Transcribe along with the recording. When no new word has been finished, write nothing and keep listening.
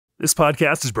This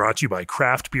podcast is brought to you by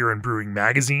Craft Beer and Brewing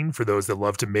Magazine for those that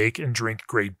love to make and drink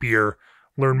great beer.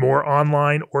 Learn more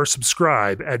online or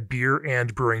subscribe at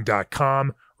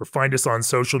beerandbrewing.com or find us on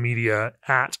social media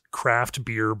at Craft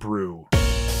Beer Brew.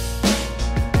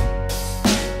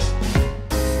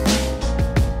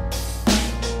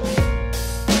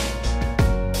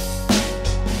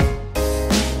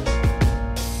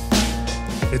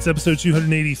 It's episode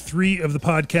 283 of the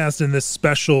podcast. In this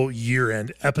special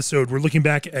year-end episode, we're looking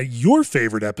back at your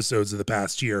favorite episodes of the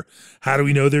past year. How do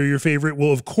we know they're your favorite?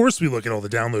 Well, of course, we look at all the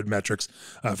download metrics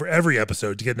for every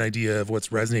episode to get an idea of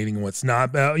what's resonating and what's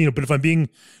not. But if I'm being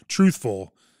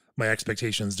truthful, my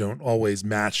expectations don't always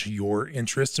match your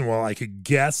interests. And while I could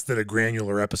guess that a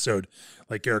granular episode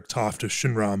like Eric Toft of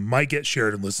Shinram might get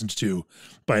shared and listened to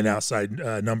by an outside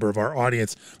number of our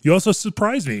audience, you also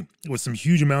surprised me with some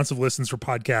huge amounts of listens for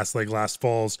podcasts like last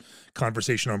fall's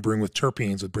conversation on brewing with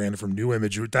terpenes with Brandon from New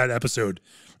Image. That episode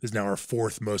is now our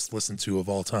fourth most listened to of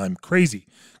all time. Crazy.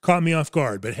 Caught me off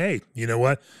guard. But hey, you know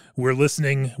what? We're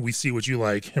listening. We see what you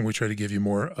like, and we try to give you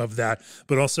more of that,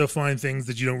 but also find things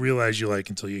that you don't realize you like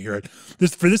until you hear it.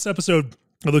 For this episode,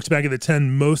 I looked back at the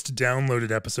 10 most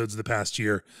downloaded episodes of the past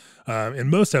year.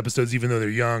 And most episodes, even though they're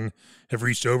young, have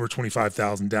reached over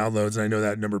 25,000 downloads. And I know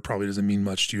that number probably doesn't mean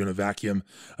much to you in a vacuum.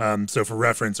 So for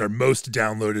reference, our most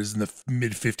downloaded is in the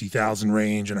mid 50,000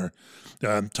 range, and our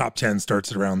top 10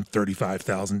 starts at around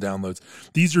 35,000 downloads.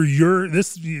 These are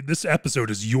this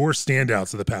episode is your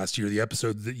standouts of the past year, the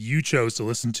episodes that you chose to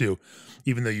listen to,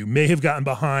 even though you may have gotten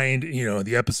behind, these are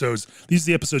the episodes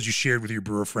you shared with your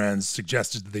brewer friends,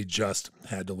 suggested that they just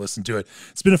had to listen to it.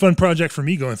 It's been a fun project for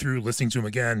me going through, listening to them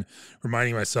again,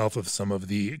 reminding myself of some of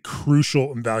the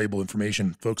crucial and valuable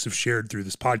information folks have shared through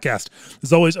this podcast.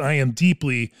 As always, I am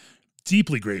deeply,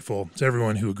 deeply grateful to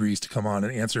everyone who agrees to come on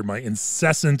and answer my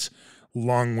incessant,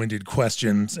 long-winded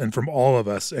questions. And from all of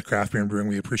us at Craft Beer and Brewing,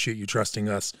 we appreciate you trusting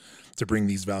us to bring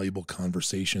these valuable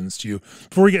conversations to you.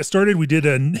 Before we get started, we did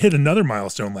hit another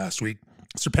milestone last week.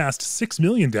 Surpassed 6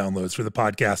 million downloads for the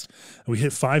podcast. We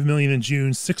hit 5 million in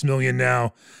June, 6 million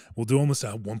now. We'll do almost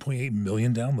 1.8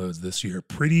 million downloads this year.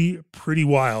 Pretty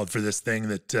wild for this thing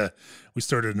that we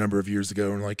started a number of years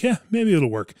ago, and we're like, yeah, maybe it'll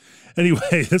work.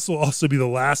 Anyway, this will also be the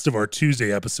last of our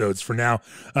Tuesday episodes for now.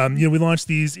 We launched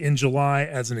these in July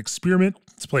as an experiment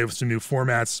to play with some new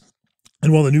formats.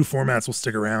 And while the new formats will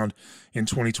stick around in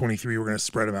 2023, we're going to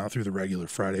spread them out through the regular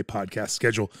Friday podcast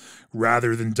schedule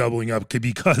rather than doubling up,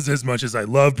 because as much as I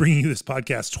love bringing you this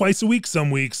podcast twice a week, some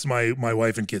weeks my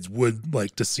wife and kids would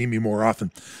like to see me more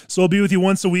often. So I'll be with you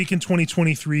once a week in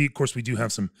 2023. Of course, we do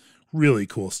have some really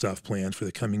cool stuff planned for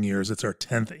the coming years. It's our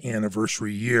 10th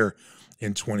anniversary year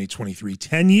in 2023.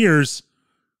 10 years.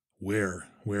 Where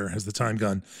has the time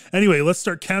gone? Anyway, let's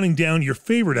start counting down your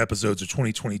favorite episodes of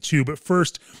 2022. But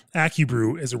first,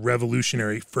 AccuBrew is a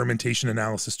revolutionary fermentation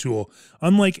analysis tool,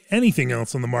 unlike anything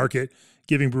else on the market,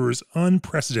 giving brewers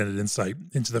unprecedented insight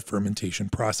into the fermentation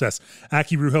process.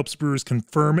 AccuBrew helps brewers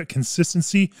confirm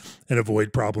consistency and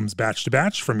avoid problems batch to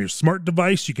batch. From your smart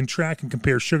device, you can track and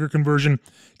compare sugar conversion,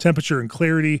 temperature, and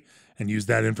clarity, and use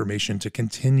that information to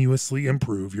continuously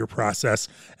improve your process.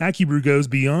 AccuBrew goes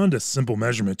beyond a simple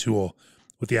measurement tool.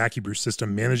 With the AccuBrew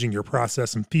system, managing your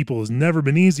process and people has never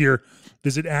been easier.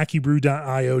 Visit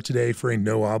AccuBrew.io today for a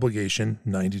no-obligation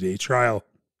 90-day trial.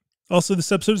 Also,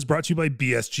 this episode is brought to you by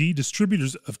BSG,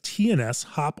 distributors of TNS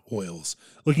hop oils.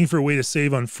 Looking for a way to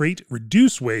save on freight,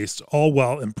 reduce waste, all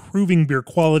while improving beer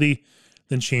quality?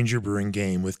 Then change your brewing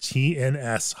game with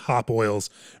TNS hop oils.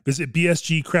 Visit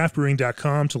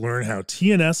bsgcraftbrewing.com to learn how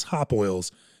TNS hop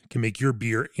oils can make your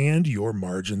beer and your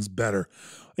margins better.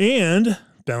 And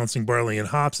balancing barley and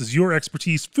hops is your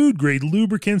expertise. Food-grade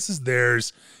lubricants is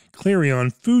theirs. Clarion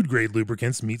food-grade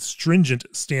lubricants meet stringent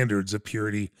standards of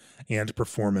purity and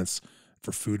performance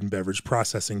for food and beverage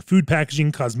processing, food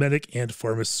packaging, cosmetic, and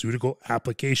pharmaceutical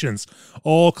applications.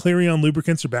 All Clarion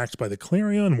lubricants are backed by the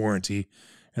Clarion warranty,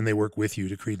 and they work with you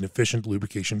to create an efficient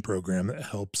lubrication program that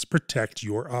helps protect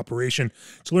your operation.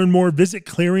 To learn more, visit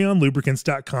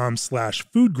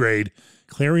clarionlubricants.com/foodgrade.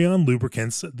 Clarion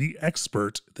Lubricants, the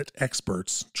expert that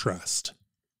experts trust.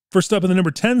 First up in the number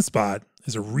 10 spot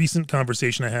is a recent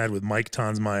conversation I had with Mike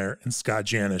Tonsmeyer and Scott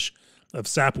Janisch of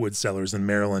Sapwood Cellars in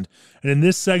Maryland. And in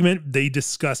this segment, they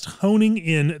discussed honing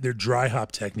in their dry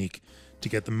hop technique to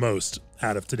get the most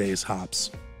out of today's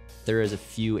hops. There is a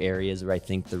few areas where I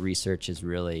think the research has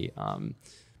really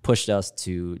pushed us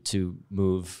to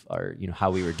move our,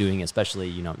 how we were doing, especially,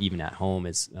 even at home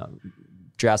is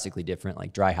drastically different,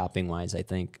 like dry hopping wise, I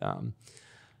think.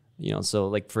 So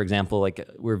like, for example, like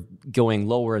we're going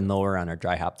lower and lower on our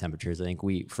dry hop temperatures. I think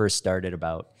we first started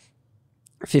about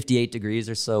 58 degrees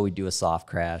or so, we do a soft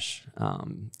crash,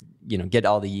 get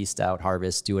all the yeast out,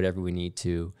 harvest, do whatever we need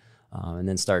to, and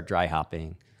then start dry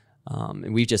hopping.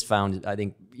 And we've just found, I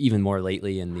think, even more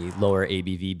lately in the lower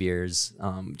ABV beers,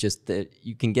 just that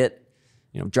you can get,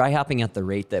 dry hopping at the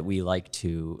rate that we like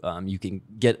to, you can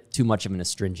get too much of an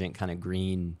astringent kind of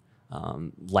green,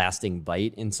 lasting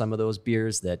bite in some of those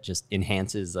beers that just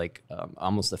enhances like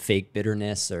almost a fake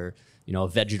bitterness or, a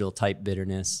vegetal type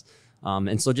bitterness.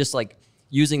 And so just like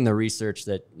using the research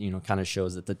that, kind of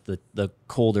shows that the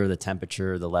colder the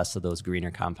temperature, the less of those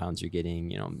greener compounds you're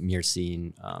getting,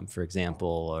 myrcene, for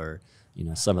example, or,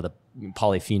 some of the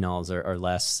polyphenols are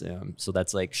less. So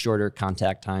that's like shorter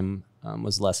contact time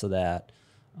was less of that.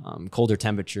 Colder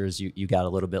temperatures, you got a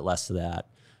little bit less of that.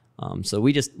 So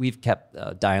we've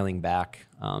kept dialing back.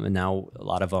 And now a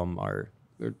lot of them are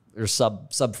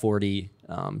sub 40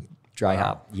 dry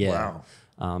hop. Yeah.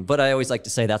 Wow. But I always like to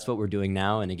say that's what we're doing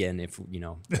now. And again, if,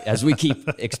 as we keep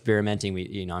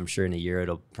experimenting, I'm sure in a year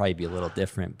it'll probably be a little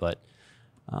different, but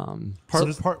part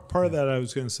of that I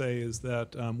was going to say is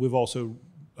that we've also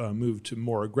moved to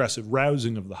more aggressive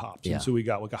rousing of the hops. Yeah. And so we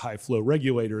got like a high flow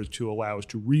regulator to allow us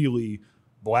to really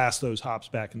blast those hops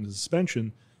back into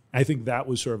suspension. I think that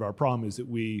was sort of our problem, is that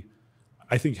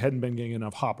I think hadn't been getting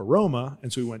enough hop aroma.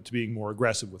 And so we went to being more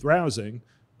aggressive with rousing,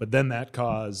 but then that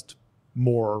caused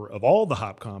more of all the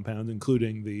hop compounds,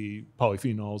 including the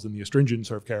polyphenols and the astringent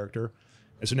sort of character.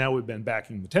 And so now we've been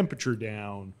backing the temperature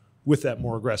down with that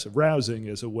more aggressive rousing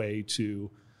as a way to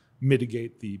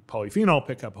mitigate the polyphenol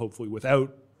pickup, hopefully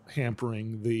without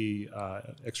hampering the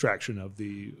extraction of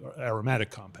the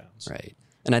aromatic compounds. Right.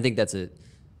 And I think that's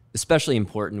especially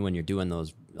important when you're doing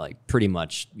those like pretty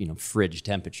much, fridge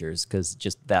temperatures, because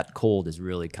just that cold is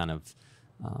really kind of,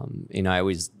 I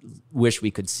always wish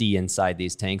we could see inside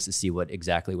these tanks to see what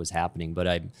exactly was happening, but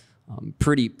I'm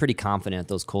pretty confident at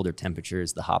those colder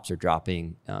temperatures, the hops are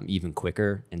dropping even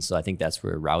quicker. And so I think that's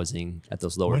where rousing at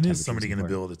those lower temperatures. When is somebody going to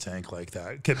build a tank like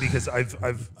that? Because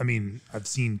I've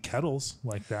seen kettles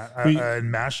like that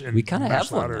and mash, and we kind of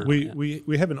have one.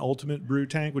 We have an ultimate brew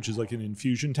tank, which is like an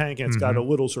infusion tank, and it's got a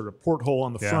little sort of porthole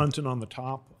on the front and on the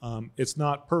top. It's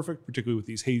not perfect, particularly with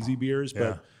these hazy beers,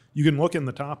 but you can look in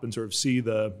the top and sort of see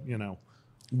the,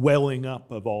 welling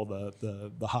up of all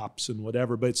the hops and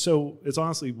whatever. But it's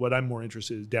honestly what I'm more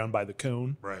interested in is down by the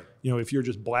cone. Right. If you're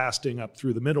just blasting up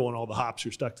through the middle and all the hops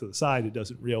are stuck to the side, it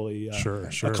doesn't really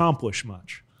accomplish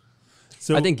much.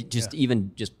 So I think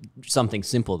even something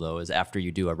simple though is after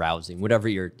you do a rousing, whatever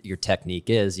your technique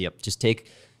is, just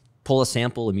pull a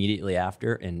sample immediately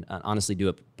after, and honestly do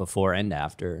it before and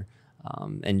after.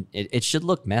 And it should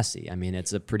look messy. I mean,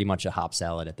 it's pretty much a hop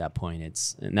salad at that point.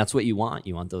 And that's what you want.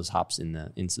 You want those hops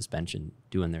in suspension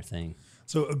doing their thing.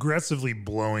 So aggressively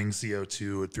blowing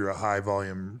CO2 through a high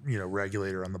volume,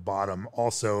 regulator on the bottom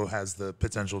also has the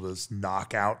potential to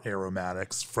knock out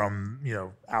aromatics from,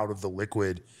 out of the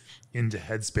liquid into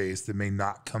headspace that may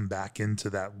not come back into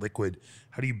that liquid.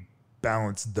 How do you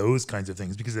balance those kinds of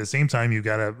things? Because at the same time, you've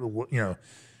got to,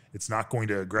 it's not going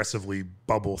to aggressively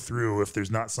bubble through if there's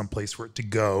not some place for it to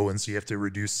go. And so you have to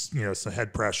reduce, some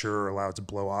head pressure or allow it to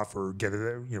blow off or get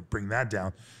it, bring that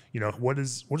down. What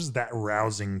does that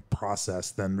rousing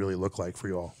process then really look like for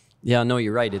you all? Yeah, no,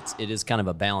 you're right. It is kind of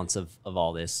a balance of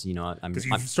all this, because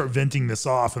you start venting this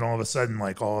off and all of a sudden,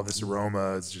 like all of this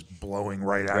aroma is just blowing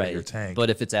right out of your tank. But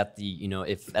if it's at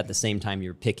if at the same time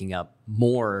you're picking up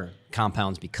more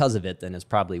compounds because of it, then it's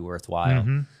probably worthwhile.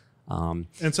 Mm-hmm.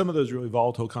 And some of those really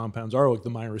volatile compounds are like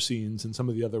the myrcines and some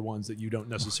of the other ones that you don't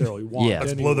necessarily want. Yeah,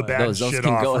 let's blow the bad those shit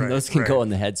can off. Go, those can go in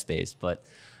the headspace. But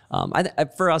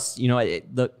for us,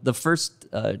 the first,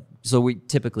 so we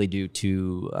typically do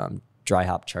 2 dry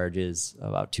hop charges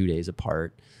about 2 days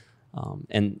apart.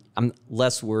 And I'm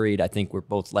less worried. I think we're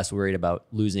both less worried about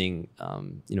losing,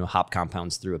 hop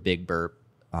compounds through a big burp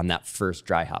on that first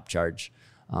dry hop charge.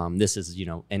 This is,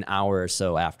 an hour or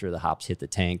so after the hops hit the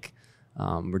tank.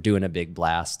 We're doing a big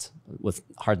blast with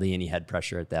hardly any head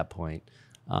pressure at that point.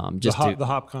 The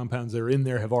hop compounds that are in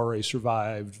there have already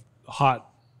survived hot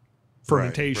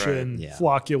fermentation,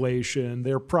 flocculation.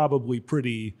 They're probably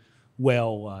pretty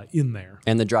well in there.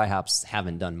 And the dry hops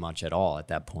haven't done much at all at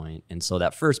that point. And so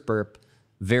that first burp,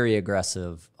 very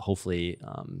aggressive, hopefully,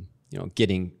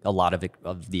 getting a lot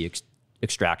of the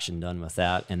extraction done with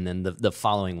that. And then the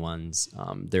following ones,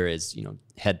 there is,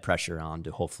 head pressure on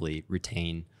to hopefully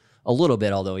retain a little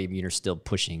bit, although even you're still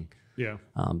pushing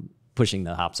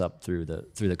the hops up through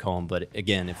the comb. But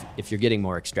again, if you're getting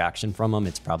more extraction from them,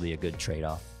 it's probably a good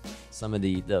trade-off. Some of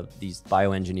these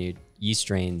bioengineered yeast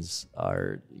strains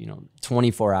are,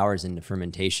 24 hours into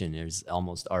fermentation is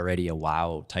almost already a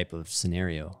wow type of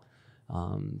scenario.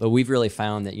 But we've really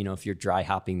found that, if you're dry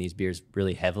hopping these beers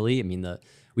really heavily, I mean,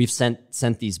 we've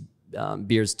sent these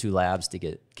beers to labs to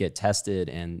get tested,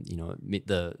 and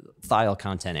the thiol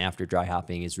content after dry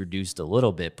hopping is reduced a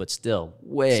little bit, but still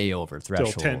way over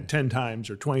threshold. Still 10 times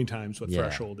or 20 times what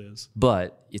threshold is.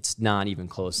 But it's not even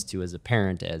close to as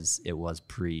apparent as it was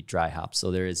pre-dry hop. So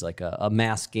there is like a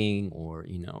masking or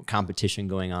competition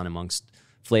going on amongst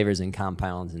flavors and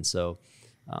compounds, and so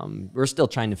we're still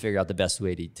trying to figure out the best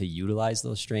way to utilize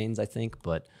those strains, I think,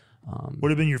 but. What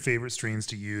have been your favorite strains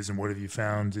to use, and what have you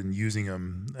found in using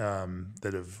them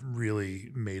that have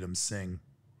really made them sing?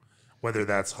 Whether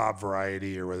that's hop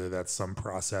variety or whether that's some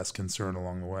process concern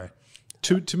along the way.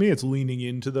 To me, it's leaning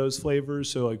into those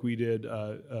flavors. So like we did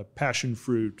a passion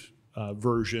fruit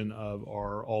version of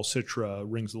our all Citra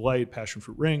Rings of Light, passion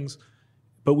fruit rings,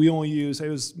 but we only use, it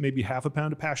was maybe half a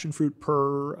pound of passion fruit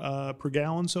per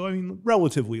gallon. So, I mean,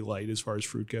 relatively light as far as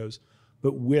fruit goes.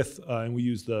 But and we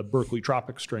used the Berkeley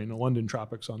Tropics strain, the London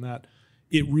Tropics on that,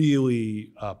 it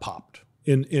really popped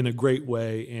in a great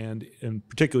way. And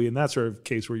particularly in that sort of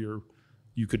case where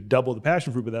you could double the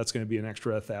passion fruit, but that's going to be an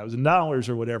extra $1,000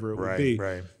 or whatever it would be.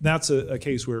 Right. That's a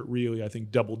case where it really, I think,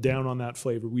 doubled down on that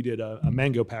flavor. We did a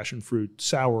mango passion fruit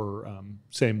sour,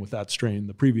 same with that strain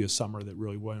the previous summer that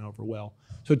really went over well.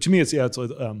 So to me, it's like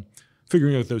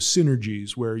figuring out those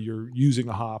synergies where you're using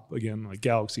a hop, again, like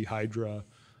Galaxy, Hydra.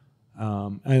 I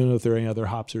don't know if there are any other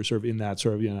hops that are sort of in that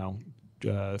sort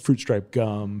of, fruit stripe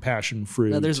gum, passion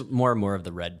fruit. No, there's more and more of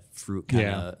the red fruit kind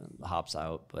of hops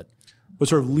out, but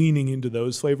sort of leaning into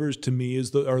those flavors to me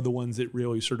are the ones that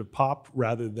really sort of pop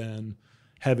rather than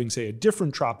having, say, a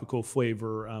different tropical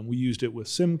flavor. We used it with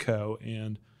Simcoe,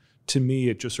 and to me,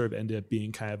 it just sort of ended up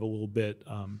being kind of a little bit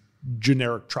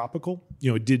generic tropical.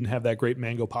 It didn't have that great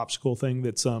mango popsicle thing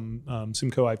that some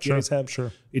Simcoe IPAs have.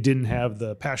 Sure. It didn't have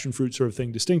the passion fruit sort of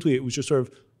thing distinctly. It was just sort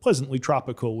of pleasantly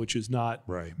tropical, which is not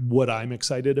what I'm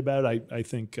excited about. I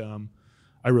think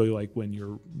I really like when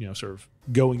you're sort of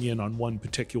going in on one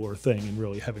particular thing and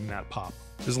really having that pop.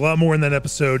 There's a lot more in that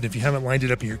episode. If you haven't lined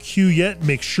it up in your queue yet,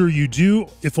 make sure you do,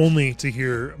 if only to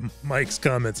hear Mike's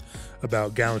comments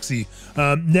about Galaxy.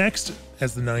 Next,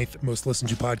 as the 9th most listened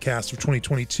to podcast of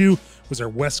 2022, was our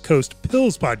West Coast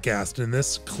Pills podcast. In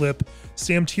this clip,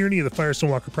 Sam Tierney of the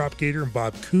Firestone Walker Propagator and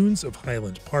Bob Kunz of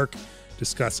Highland Park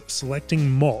discuss selecting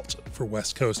malt for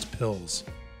West Coast Pills.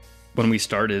 When we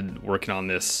started working on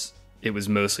this, it was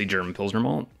mostly German Pilsner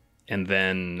malt. And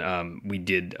then we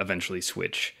did eventually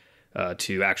switch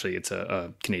to, actually, it's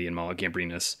a Canadian malt,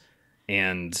 Gambrinus.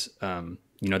 And,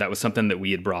 that was something that we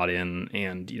had brought in.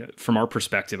 And, from our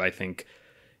perspective, I think,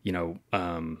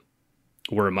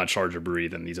 we're a much larger brewery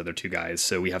than these other two guys.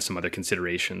 So we have some other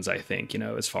considerations, I think,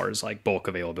 as far as like bulk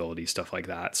availability, stuff like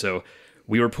that. So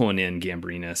we were pulling in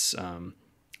Gambrinus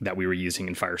that we were using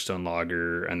in Firestone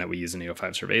Lager and that we use in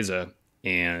 805 Cerveza.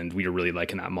 And we were really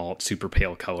liking that malt, super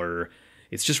pale color.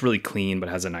 It's just really clean, but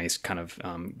has a nice kind of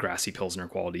grassy Pilsner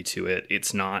quality to it.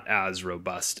 It's not as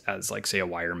robust as, like, say, a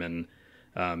Weyermann.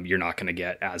 You're not going to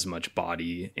get as much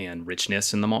body and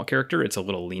richness in the malt character. It's a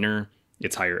little leaner.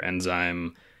 It's higher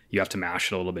enzyme. You have to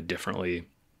mash it a little bit differently.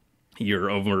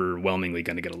 You're overwhelmingly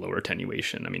going to get a lower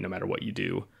attenuation. I mean, no matter what you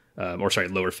do.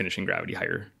 Lower finishing gravity,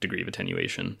 higher degree of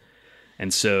attenuation.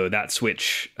 And so that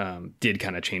switch did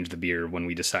kind of change the beer when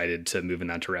we decided to move in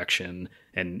that direction.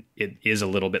 And it is a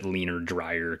little bit leaner,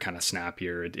 drier, kind of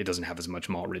snappier. It doesn't have as much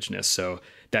malt richness. So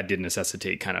that did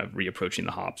necessitate kind of reapproaching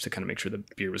the hops to kind of make sure the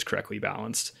beer was correctly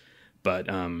balanced. But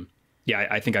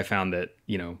I think I found that,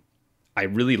 I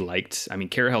really liked,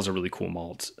 Carahel's a really cool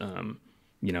malt,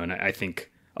 and I think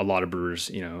a lot of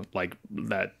brewers, like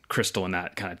that Crystal in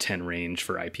that kind of 10 range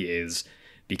for IPAs,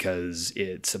 because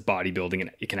it's a bodybuilding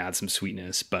and it can add some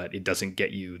sweetness, but it doesn't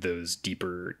get you those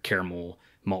deeper caramel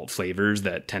malt flavors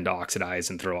that tend to oxidize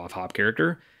and throw off hop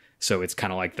character. So it's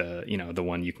kind of like the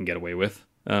one you can get away with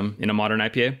in a modern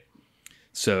IPA.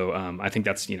 So I think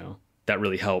that's, that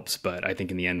really helps. But I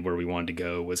think in the end where we wanted to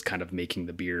go was kind of making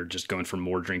the beer, just going for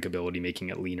more drinkability, making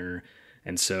it leaner.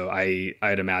 And so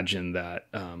I'd imagine that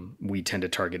we tend to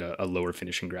target a lower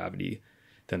finishing gravity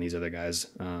than these other guys.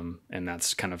 And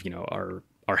that's kind of,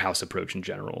 our house approach in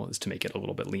general is to make it a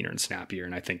little bit leaner and snappier.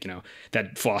 And I think,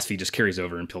 that philosophy just carries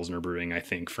over in Pilsner brewing, I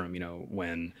think, from,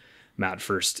 when Matt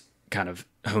first kind of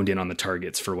honed in on the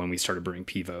targets for when we started brewing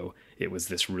Pivo. It was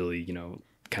this really,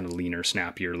 kind of leaner,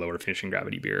 snappier, lower finishing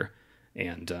gravity beer.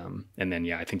 And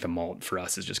then, I think the malt for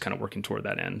us is just kind of working toward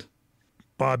that end.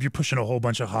 Bob, you're pushing a whole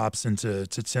bunch of hops into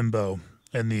Timbo.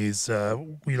 And these,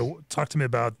 talk to me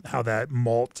about how that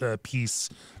malt piece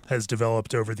has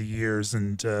developed over the years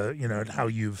and, how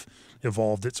you've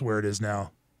evolved it to where it is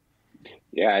now.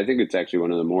 Yeah, I think it's actually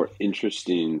one of the more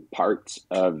interesting parts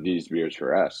of these beers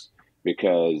for us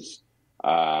because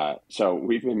so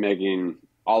we've been making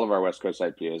all of our West Coast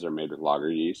IPAs are made with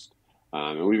lager yeast,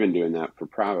 and we've been doing that for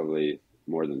probably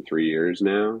more than 3 years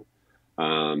now.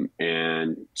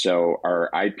 And so our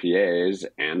IPAs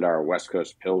and our West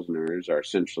Coast Pilsners are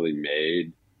essentially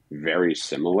made very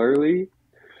similarly.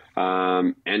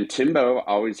 And Timbo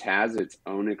always has its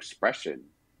own expression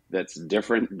that's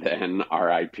different than our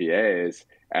IPAs.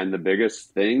 And the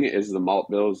biggest thing is the malt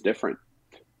bill is different.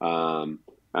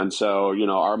 And so,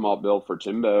 our malt bill for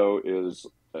Timbo is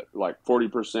like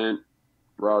 40%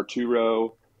 raw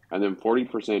 2-row and then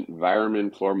 40%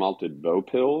 Environment floor malted bow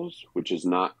pills, which is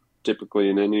not typically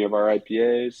in any of our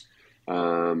IPAs.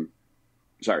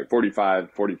 Sorry, 45,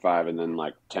 and then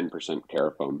like 10%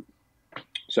 carafoam.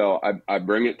 So I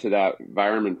bring it to that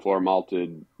Environment floor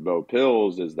malted bow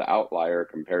pills as the outlier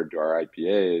compared to our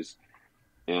IPAs.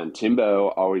 And Timbo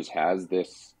always has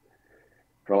this,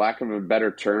 for lack of a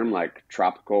better term, like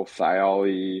tropical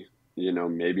thiol-y,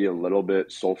 maybe a little bit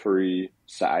sulfury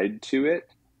side to it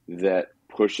that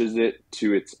pushes it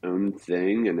to its own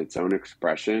thing and its own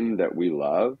expression that we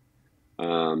love.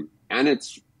 And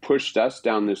it's pushed us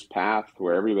down this path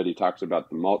where everybody talks about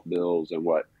the malt bills and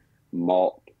what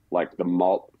malt, like the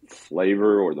malt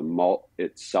flavor or the malt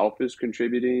itself is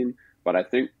contributing. But I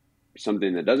think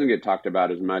something that doesn't get talked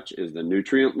about as much is the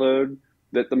nutrient load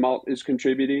that the malt is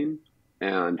contributing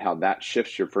and how that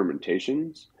shifts your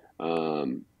fermentations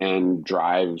and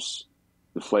drives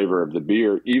the flavor of the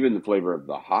beer, even the flavor of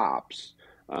the hops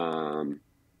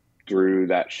through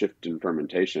that shift in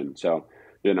fermentation. So,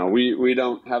 we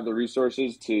don't have the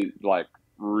resources to like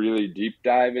really deep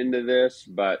dive into this,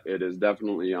 but it is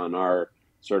definitely on our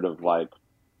sort of like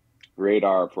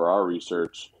radar for our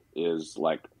research is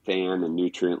like fan and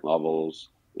nutrient levels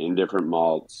in different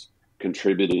malts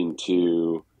contributing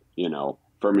to,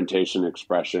 fermentation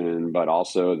expression, but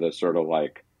also the sort of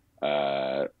like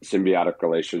symbiotic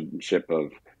relationship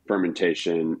of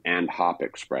fermentation and hop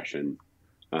expression.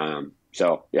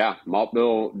 So yeah, malt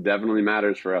bill definitely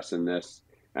matters for us in this.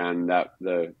 And that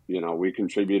we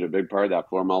contribute a big part of that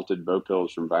floor malted bow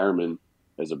pills from Environment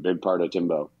is a big part of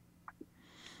Timbo.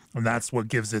 And that's what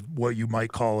gives it what you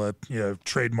might call a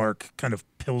trademark kind of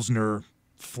Pilsner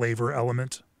flavor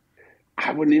element.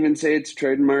 I wouldn't even say it's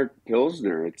trademark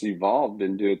Pilsner. It's evolved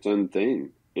into its own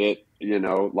thing.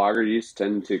 Lager yeasts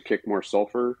tend to kick more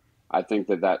sulfur. I think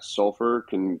that sulfur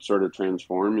can sort of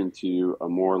transform into a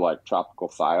more like tropical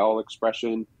thiol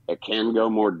expression. It can go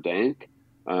more dank,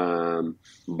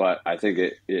 but I think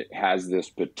it has this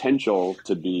potential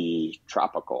to be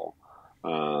tropical.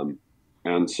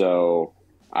 And so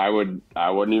I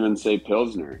wouldn't even say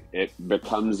Pilsner. It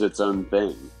becomes its own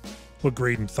thing. Well,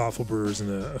 great and thoughtful brewers and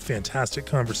a fantastic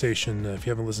conversation. If you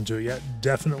haven't listened to it yet,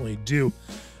 definitely do.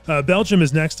 Belgium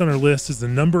is next on our list as the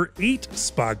number 8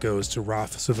 spot goes to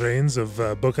Raf Souvereyns of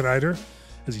Bokke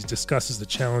as he discusses the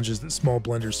challenges that small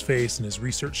blenders face in his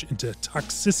research into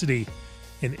toxicity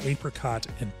in apricot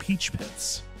and peach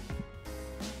pits.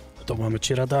 The one with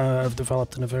Chirada have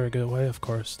developed in a very good way, of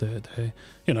course. They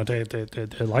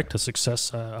liked the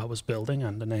success I was building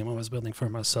and the name I was building for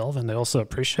myself, and they also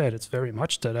appreciate it very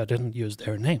much that I didn't use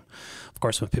their name. Of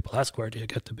course, when people ask where do you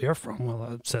get the beer from, well,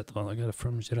 I said, I get it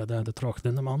from Chirada de Trog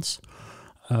Lindemans.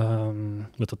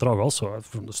 With the Trog also,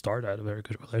 from the start, I had a very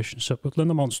good relationship with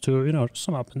Lindemans too.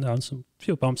 Some up and down, some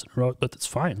few bumps in the road, but it's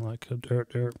fine. Like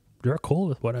they're cool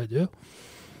with what I do.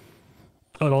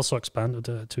 I also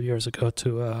expanded 2 years ago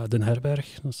to Den Herberg.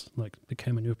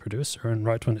 Became a new producer, and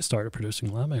right when they started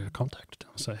producing Lambic, I contacted them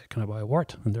and said, hey, can I buy a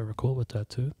wort? And they were cool with that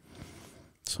too.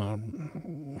 So,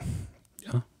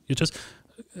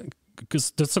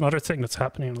 because that's another thing that's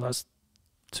happening in the last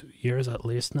 2 years at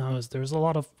least now, is there's a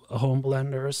lot of home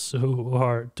blenders who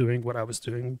are doing what I was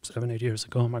doing 7-8 years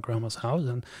ago in my grandma's house,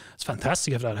 and it's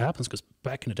fantastic if that happens, because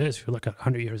back in the days, if you look at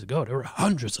 100 years ago, there were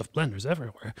hundreds of blenders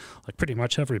everywhere. Like pretty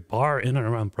much every bar in and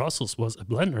around Brussels was a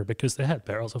blender, because they had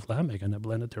barrels of lambic and they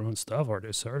blended their own stuff, or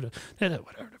they served it, they did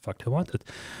whatever the fuck they wanted.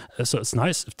 So it's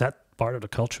nice if that part of the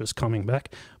culture is coming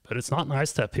back, but it's not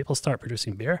nice that people start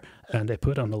producing beer and they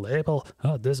put on the label,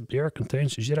 oh, this beer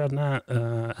contains Girardin,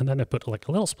 and then they put like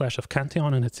a little splash of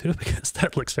Cantillon in it too, because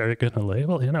that looks very good on the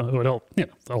label.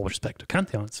 With all respect to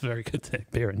Cantillon, it's a very good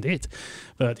beer indeed.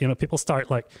 But people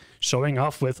start like showing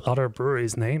off with other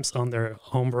breweries' names on their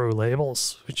homebrew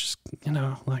labels, which is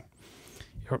like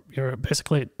you're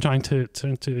basically trying to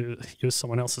use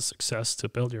someone else's success to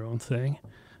build your own thing,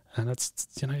 and it's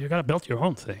you got to build your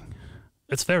own thing.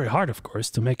 It's very hard, of course,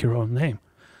 to make your own name,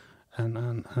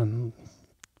 and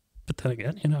but then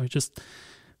again, you just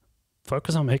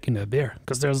focus on making their beer,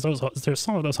 because there's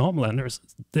some of those homelanders,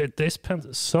 they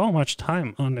spend so much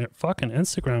time on their fucking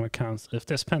Instagram accounts. If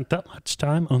they spent that much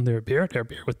time on their beer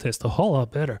would taste a whole lot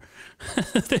better.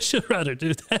 They should rather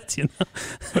do that, you know,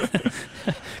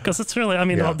 because it's really, I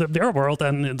mean, the beer world,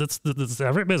 and it's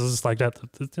every business is like that.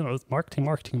 You know, it's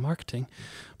marketing.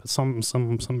 But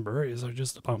some breweries are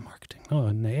just about marketing. Oh,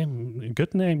 a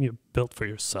good name you built for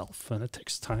yourself, and it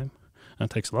takes time. And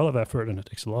it takes a lot of effort, and it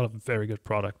takes a lot of very good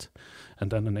product,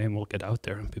 and then the name will get out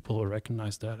there, and people will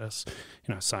recognize that as, you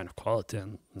know, a sign of quality,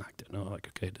 and like they know, like,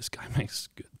 okay, this guy makes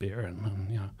good beer, and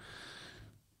you know,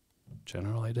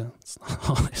 generally that's not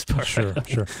always perfect.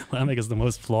 Sure. Lambic is the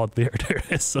most flawed beer there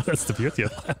is, so that's the beauty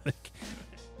of Lambic.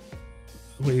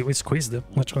 We squeezed it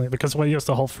literally because we used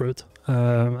the whole fruit.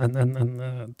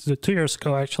 And 2 years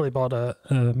ago, I actually bought a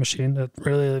machine that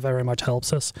really very much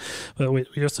helps us. But we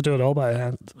used to do it all by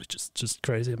hand, which is just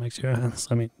crazy. It makes your hands.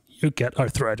 I mean, you get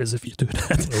arthritis if you do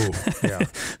that. Oh, yeah.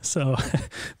 So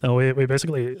no, we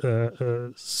basically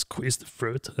squeeze the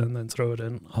fruit and then throw it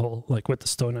in whole, like with the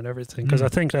stone and everything. Because I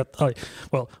think that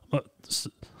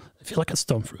if you look at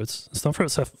stone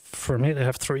fruits have, for me, they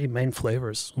have three main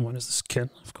flavors. One is the skin,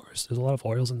 of course. There's a lot of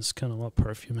oils in the skin, a lot of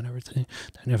perfume and everything.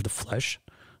 Then you have the flesh.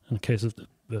 In the case of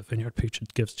the vineyard peach,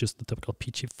 it gives just the typical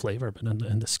peachy flavor. But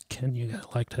in the skin, you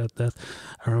get like that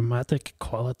aromatic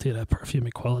quality, that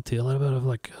perfumey quality, a little bit of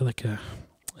like a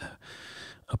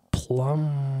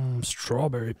plum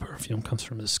strawberry perfume comes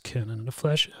from the skin. And in the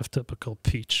flesh, you have typical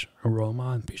peach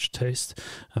aroma and peach taste.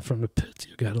 And from the pit,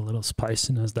 you get a little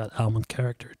spiciness, that almond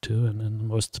character too. And in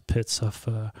most pits of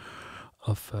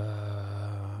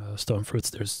stone fruits,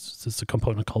 there's a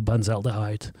component called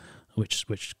Benzaldehyde, which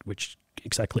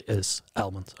exactly is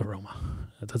almond aroma.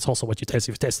 That's also what you taste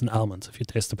if you taste an almond. If you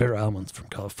taste a bitter almond from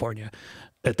California,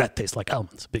 that tastes like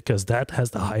almonds because that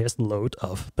has the highest load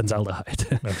of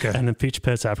Benzaldehyde. Okay. And in peach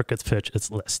pits, apricot pitch,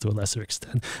 it's less to a lesser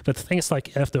extent. But the thing is, like,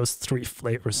 you have those three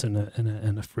flavors in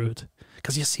a fruit.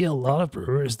 Because you see a lot of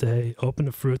brewers, they open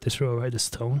the fruit, they throw away the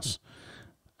stones.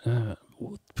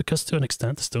 Because to an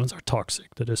extent, the stones are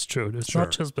toxic. That is true. It's not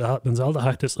just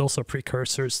Benzaldehyde, there's also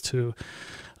precursors to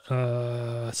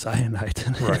cyanide,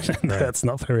 right. That's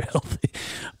not very healthy.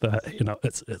 But you know,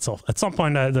 it's all. At some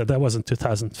point, that was in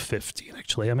 2015.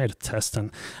 Actually, I made a test,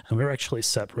 and we were actually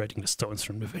separating the stones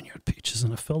from the vineyard peaches,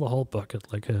 and I filled a whole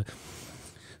bucket, like a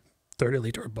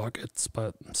 30-liter bucket. It's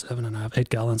about 8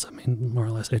 gallons. I mean, more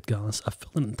or less 8 gallons. I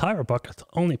filled an entire bucket,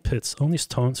 only pits, only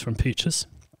stones from peaches,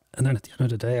 and then at the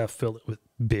end of the day, I filled it with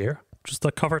beer. Just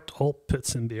I covered the whole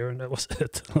pits in beer, and that was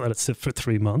it. I let it sit for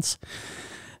 3 months.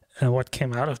 And what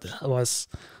came out of that was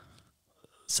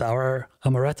sour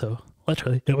amaretto.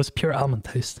 Literally, it was pure almond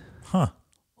taste. Huh.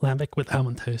 Lambic with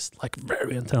almond taste, like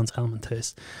very intense almond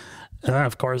taste. And then,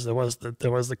 of course, there was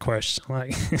the question,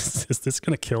 like, is this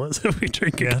going to kill us if we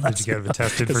drink it? Did you get it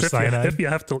tested for cyanide? If you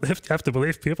have to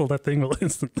believe people, that thing will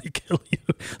instantly kill you,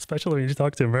 especially when you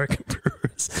talk to American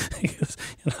brewers. Because,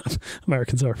 you know,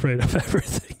 Americans are afraid of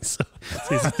everything, so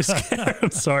it's easy to scare.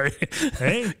 I'm sorry.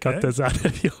 Hey, cut this out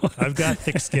if you want. I've got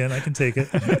thick skin. I can take it.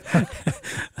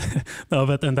 No,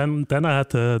 but and then I had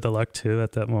the luck too.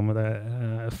 At that moment,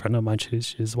 a friend of mine,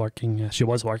 she was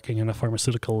working in a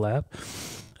pharmaceutical lab,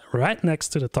 right next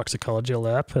to the toxicology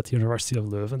lab at the University of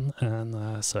Leuven.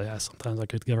 And so sometimes I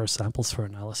could give her samples for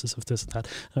analysis of this and that.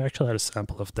 And I actually had a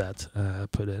sample of that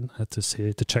put in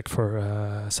to check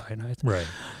for cyanide. Right.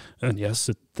 And yes,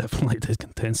 it definitely did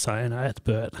contain cyanide,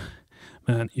 but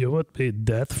man, you would be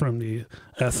dead from the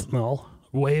ethanol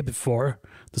way before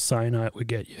the cyanide would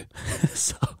get you.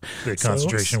 So the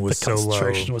concentration was so low. The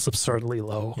concentration was absurdly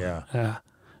low. Yeah.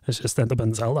 It's just that the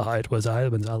Benzaldehyde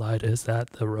Benzaldehyde is that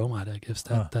aroma that gives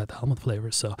that almond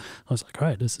flavor. So I was like, all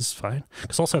right, this is fine.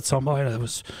 Because also at some point, it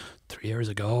was 3 years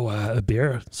ago, a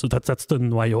beer. So that's the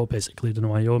noyau, basically. The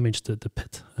noyau means the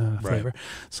pit flavor. Right.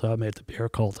 So I made the beer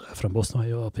called Framboos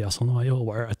noyau, Piasson noyau,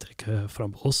 where I take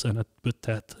framboos and I put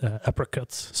that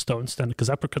apricot stones. Then,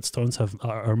 because apricot stones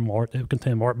are more, they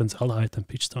contain more Benzaldehyde than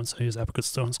peach stones. So I use apricot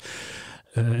stones.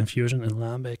 Infusion in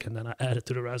lambic, and then I added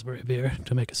to the raspberry beer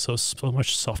to make it so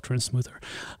much softer and smoother.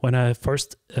 When I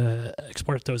first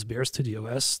exported those beers to the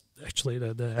US, actually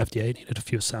the FDA needed a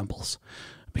few samples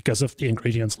because of the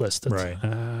ingredients listed.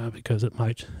 Right. Because it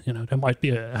might, there might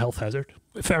be a health hazard.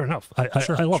 Fair enough.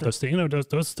 I love those things.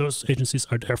 Those agencies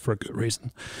are there for a good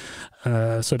reason.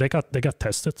 So they got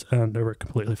tested and they were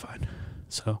completely fine.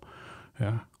 So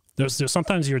yeah. There's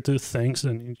sometimes you do things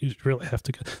and you really have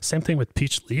to. Same thing with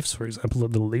peach leaves, for example.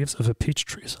 The leaves of a peach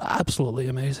tree is absolutely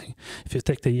amazing. If you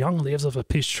take the young leaves of a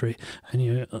peach tree and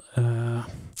you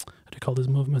do you call this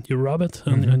movement? You rub it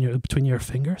on your, between your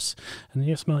fingers, and then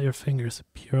you smell your fingers.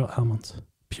 Pure almond.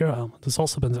 Pure almond. There's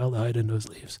also Benzaldehyde in those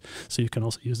leaves. So you can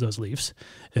also use those leaves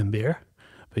in beer,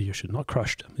 but you should not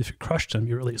crush them. If you crush them,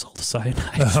 you release all the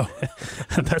cyanide. Oh.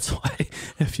 And that's why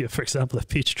if you, for example, have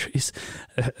peach trees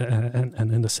and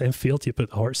in the same field you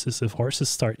put horses, if horses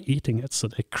start eating it, so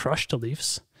they crush the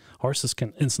leaves, horses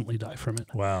can instantly die from it.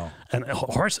 Wow. And a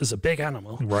horse is a big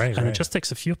animal. Right. And it just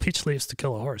takes a few peach leaves to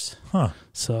kill a horse. Huh.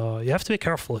 So you have to be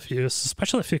careful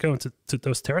especially if you go into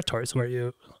those territories where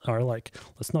you are like,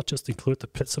 let's not just include the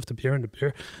pits of the beer in the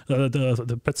beer,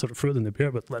 the pits of the fruit in the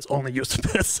beer, but let's only use the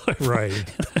pits. Right.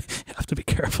 You have to be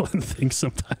careful in things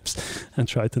sometimes and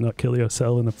try to not kill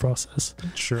yourself in the process.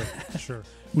 Sure.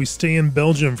 We stay in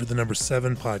Belgium for the number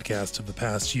 7 podcast of the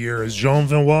past year as Jean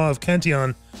Roy of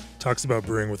Cantillon talks about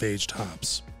brewing with aged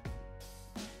hops.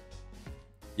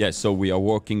 Yeah, so we are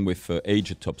working with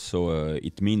aged hops. So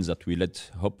it means that we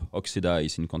let hop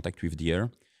oxidize in contact with the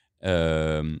air,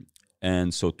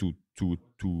 and so to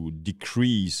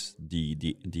decrease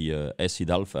the acid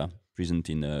alpha present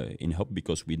in hop,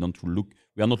 because we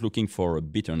are not looking for a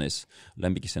bitterness.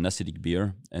 Lambic is an acidic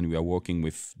beer, and we are working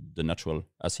with the natural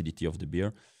acidity of the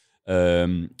beer.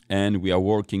 And we are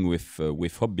working with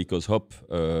hop because hop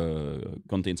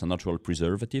contains a natural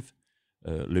preservative,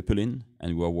 lupulin,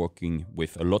 and we are working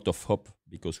with a lot of hop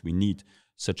because we need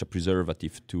such a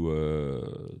preservative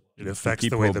to it affects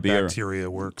keep the way the beer. bacteria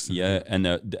works. Yeah, and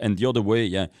the other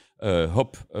way,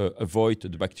 hop avoid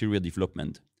the bacteria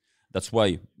development. That's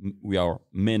why we are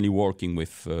mainly working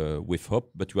with hop,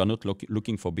 but we are not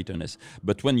looking for bitterness.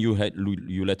 But when you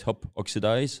let hop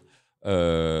oxidize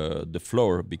the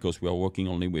flour, because we are working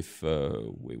only with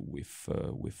the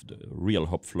real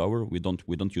hop flour, we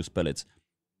don't use pellets.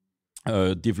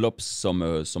 Develops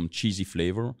some cheesy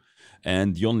flavor,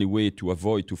 and the only way to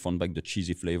avoid to find back the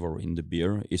cheesy flavor in the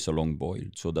beer is a long boil.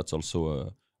 So that's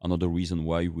also another reason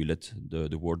why we let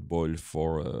the wort boil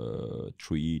for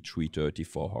 3:30,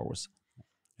 4 hours.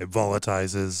 It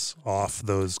volatilizes off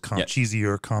those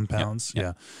cheesier compounds.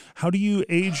 Yeah. How do you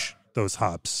age those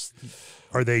hops?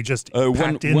 Are they just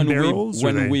packed in barrels?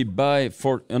 We buy,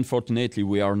 unfortunately,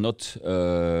 we are not.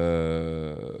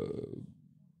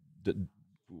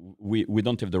 We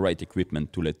don't have the right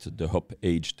equipment to let the hop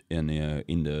aged in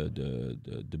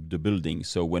the building.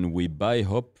 So when we buy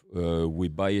hop, we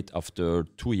buy it after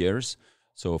 2 years.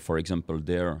 So for example,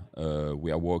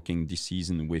 we are working this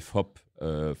season with hop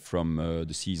from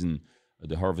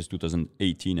the harvest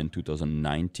 2018 and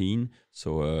 2019.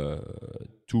 So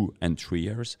 2 and 3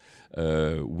 years.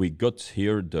 We got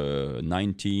here the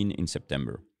 19 in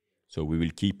September. So we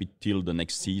will keep it till the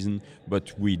next season,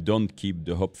 but we don't keep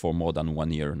the hop for more than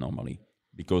 1 year normally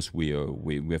because we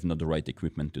have not the right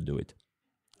equipment to do it.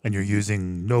 And you're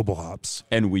using noble hops.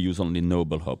 And we use only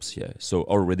noble hops, yeah. So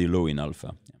already low in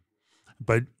alpha. Yeah.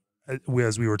 But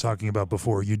as we were talking about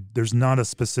before, there's not a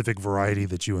specific variety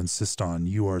that you insist on.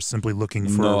 You are simply looking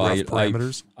for rough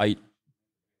parameters.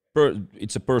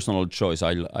 It's a personal choice.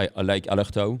 I like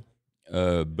Allertau.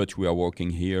 But we are working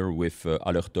here with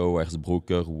Allertau,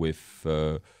 Erzbrucker, with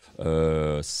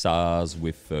Saaz,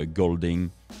 with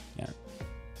Golding. Yeah.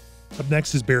 Up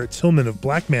next is Barrett Tillman of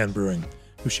Blackman Brewing,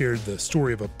 who shared the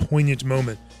story of a poignant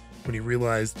moment when he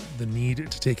realized the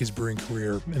need to take his brewing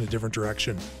career in a different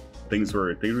direction. Things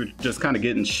were just kind of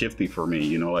getting shifty for me.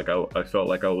 You know, like I felt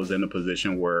like I was in a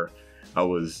position where I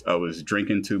was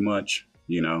drinking too much,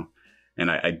 you know, and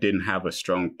I didn't have a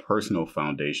strong personal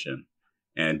foundation.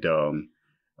 And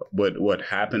what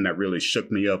happened that really shook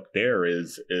me up there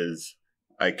is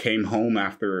I came home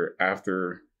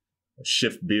after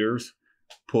shift beers,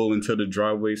 pull into the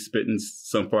driveway, spitting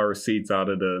sunflower seeds out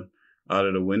of the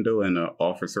window, and an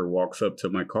officer walks up to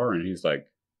my car and he's like,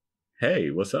 "Hey,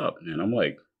 what's up?" And I'm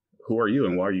like, "Who are you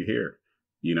and why are you here?"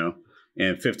 You know.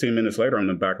 And 15 minutes later, I'm in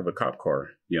the back of a cop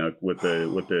car, you know, with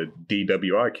the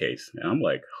DWI case, and I'm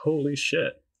like, "Holy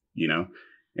shit," you know.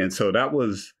 And so that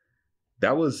was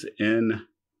in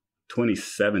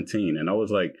 2017, and I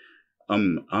was like,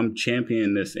 I'm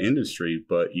championing this industry,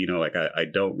 but you know, like I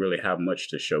don't really have much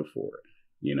to show for it,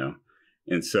 you know.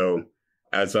 And so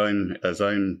as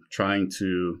I'm trying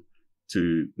to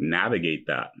navigate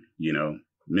that, you know,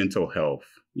 mental health,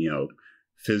 you know,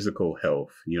 physical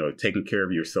health, you know, taking care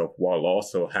of yourself while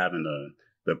also having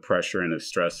the pressure and the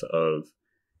stress of,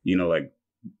 you know, like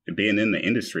being in the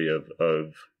industry of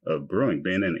brewing,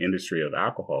 being in the industry of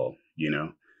alcohol, you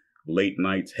know, late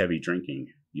nights, heavy drinking,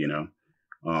 you know.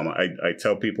 I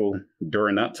tell people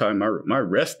during that time, my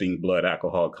resting blood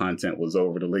alcohol content was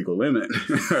over the legal limit.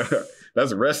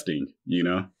 That's resting, you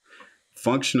know.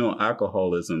 Functional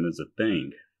alcoholism is a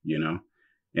thing, you know.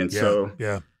 And so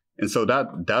And so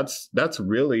that's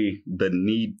really the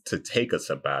need to take a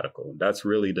sabbatical. That's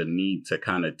really the need to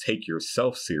kind of take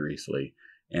yourself seriously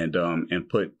and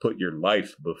put your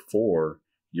life before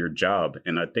your job.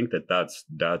 And I think that's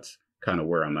kind of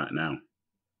where I'm at now.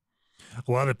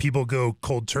 A lot of people go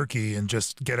cold turkey and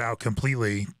just get out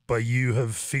completely, but you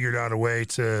have figured out a way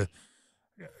to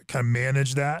kind of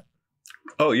manage that.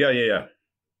 Oh yeah.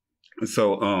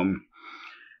 So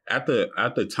at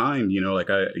the time,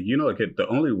 the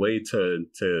only way to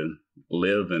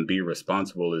live and be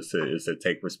responsible is to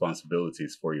take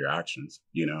responsibilities for your actions,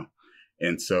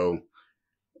 And so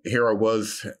here I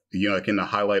was, like in the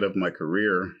highlight of my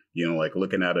career, like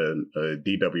looking at a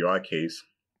DWI case.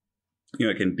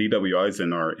 Like DWIs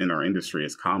in our industry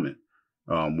is common.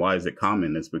 Why is it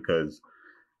common? It's because,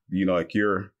 like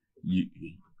you're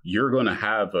going to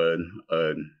have a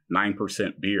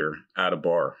 9% beer at a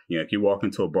bar. If you walk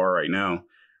into a bar right now,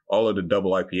 all of the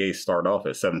double IPAs start off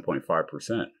at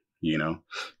 7.5%,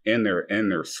 and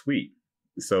they're sweet.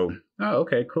 So, oh,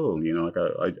 okay, cool. Like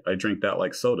I drink that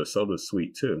like soda. Soda's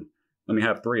sweet too. Let me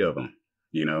have 3 of them,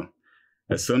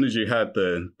 As soon as you had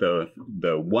the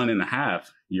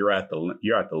 1.5, you're at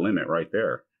the limit right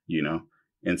there,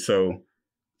 And so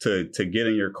to get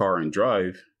in your car and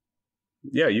drive,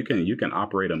 yeah, you can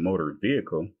operate a motor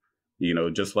vehicle,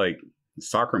 just like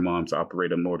soccer moms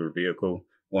operate a motor vehicle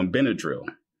on Benadryl,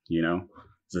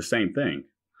 it's the same thing.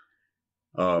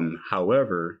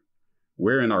 However,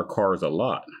 we're in our cars a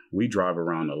lot. We drive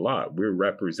around a lot. We're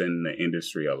representing the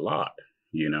industry a lot,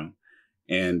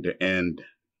 and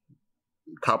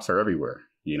cops are everywhere.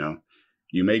 You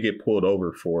may get pulled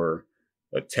over for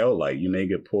a tail light. You may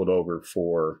get pulled over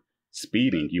for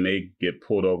speeding. You may get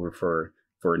pulled over for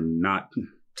not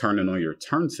turning on your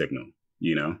turn signal.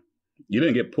 You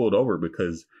didn't get pulled over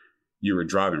because you were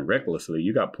driving recklessly.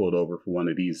 You got pulled over for one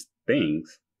of these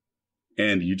things,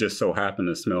 and you just so happen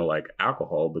to smell like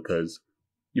alcohol because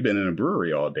you've been in a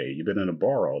brewery all day. You've been in a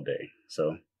bar all day.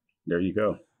 So there you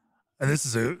go. And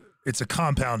it's a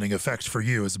compounding effect for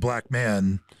you as a black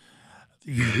man.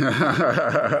 The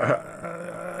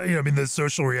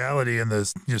social reality and the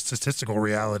statistical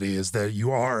reality is that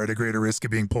you are at a greater risk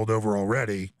of being pulled over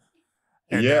already,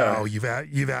 and now you've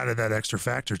added that extra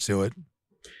factor to it.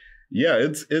 Yeah,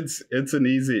 it's an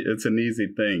easy thing,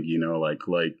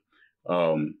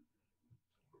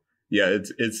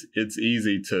 it's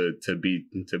easy to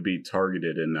be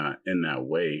targeted in that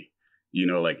way,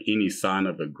 like any sign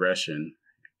of aggression.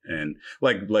 And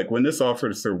like when this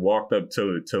officer walked up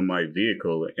to my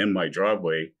vehicle in my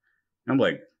driveway, I'm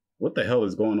like, what the hell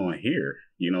is going on here?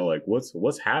 Like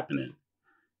what's happening?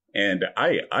 And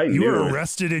I you knew were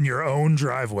arrested in your own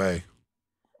driveway.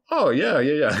 Oh yeah.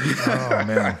 Oh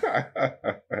man.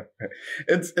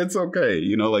 It's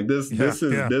okay. Like this is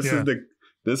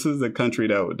the country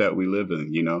that we live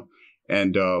in,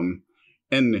 and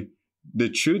the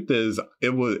truth is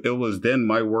it was then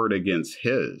my word against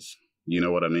his. You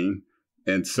know what I mean?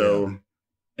 And so,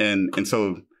 and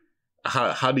so,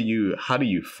 how do you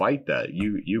fight that?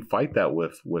 You fight that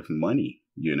with money.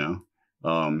 You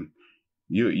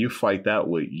fight that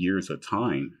with years of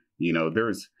time.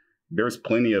 There's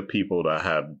plenty of people that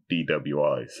have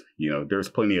DWIs. There's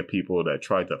plenty of people that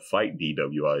tried to fight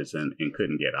DWIs and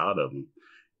couldn't get out of them.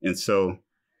 And so,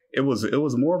 it was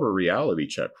more of a reality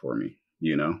check for me.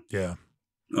 Yeah.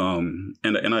 And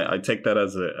I take that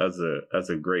as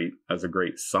a great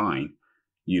sign,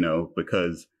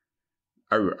 because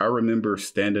I remember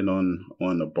standing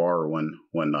on a bar one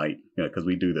night, because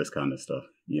we do this kind of stuff,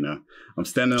 I'm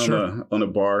standing on a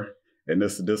bar, and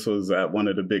this was at one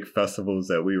of the big festivals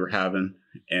that we were having,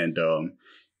 and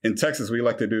in Texas we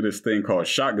like to do this thing called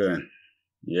shotgun,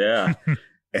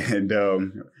 and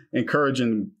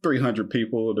encouraging 300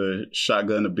 people to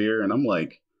shotgun a beer, and I'm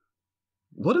like,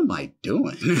 what am I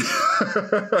doing?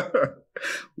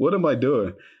 What am I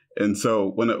doing? And so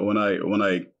when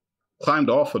I climbed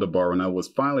off of the bar, when I was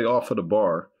finally off of the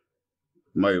bar,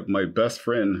 my best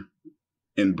friend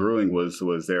in brewing was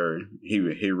there.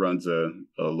 He runs a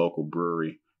local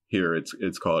brewery here.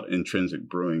 It's called Intrinsic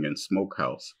Brewing and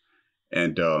Smokehouse.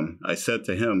 And I said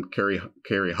to him, Kerry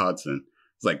Hodson,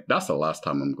 it's like, that's the last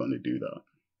time I'm going to do that.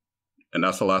 And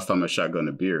that's the last time I shotgun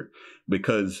a beer,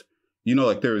 because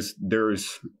there's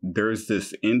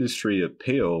this industry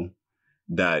appeal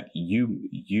that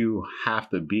you have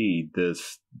to be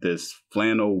this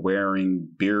flannel wearing,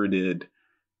 bearded,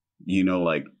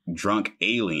 drunk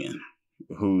alien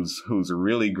who's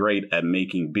really great at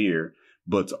making beer,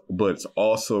 but it's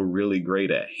also really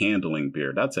great at handling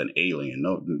beer. That's an alien.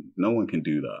 No one can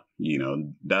do that.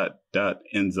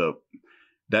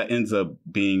 that ends up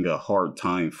being a hard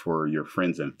time for your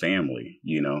friends and family.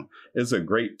 You know, it's a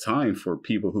great time for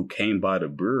people who came by the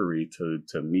brewery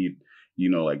to meet, you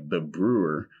know, like the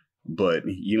brewer. But,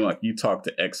 you know, like you talk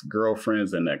to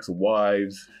ex-girlfriends and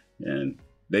ex-wives, and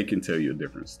they can tell you a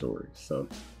different story. So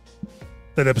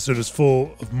that episode is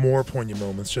full of more poignant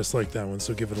moments just like that one,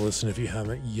 so give it a listen if you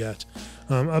haven't yet.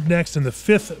 Up next, in the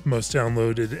 5th most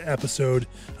downloaded episode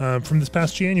from this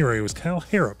past January, was Kyle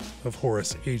Harrop of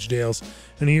Horace Aged Ales,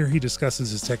 and here he discusses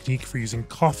his technique for using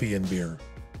coffee in beer.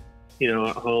 You know,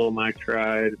 at home I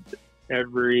tried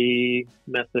every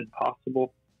method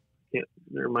possible.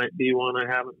 There might be one I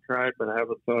haven't tried, but I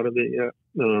haven't thought of it yet.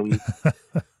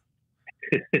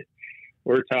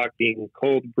 We're talking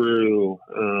cold brew,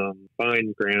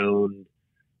 fine ground,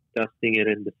 dusting it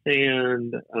into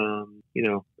sand, you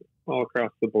know, all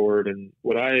across the board. And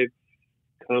what I've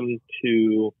come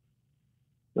to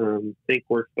think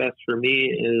works best for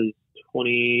me is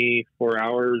 24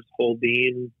 hours whole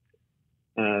bean,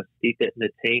 steep it in a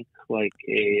tank like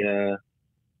a,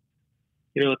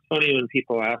 you know, it's funny when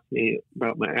people ask me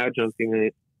about my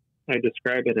adjuncting, I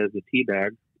describe it as a tea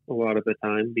bag a lot of the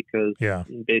time, because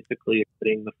basically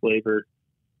putting the flavor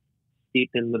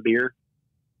deep in the beer.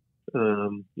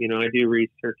 You know, I do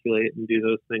recirculate and do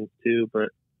those things too, but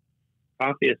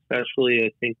coffee especially,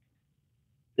 I think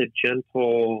the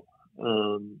gentle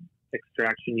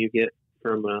extraction you get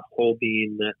from a whole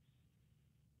bean that's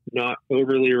not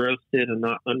overly roasted and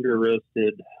not under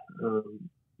roasted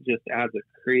just adds a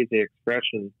crazy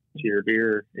expression to your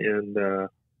beer. And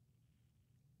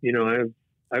you know,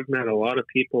 I've met a lot of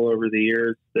people over the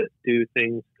years that do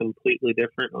things completely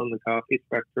different on the coffee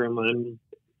spectrum.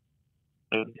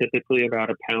 I'm typically about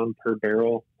a pound per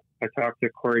barrel. I talked to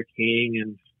Corey King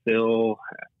and Phil,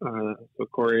 so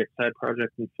Corey at Side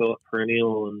Project and Phil at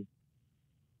Perennial, and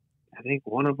I think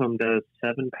one of them does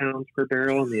 7 pounds per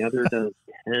barrel and the other does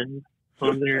 10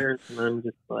 on theirs. And I'm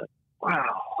just like,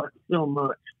 wow, that's so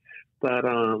much. But,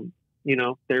 you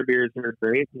know, their beers are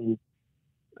great. And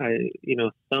you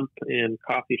know, Stump and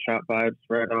Coffee Shop Vibes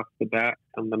right off the bat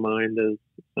come to mind as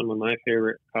some of my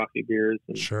favorite coffee beers.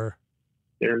 And sure,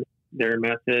 their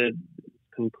method is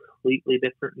completely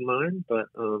different than mine, but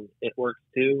it works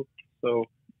too. So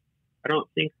I don't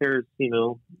think there's, you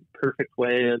know, perfect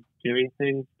way of doing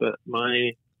things, but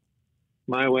my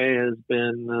way has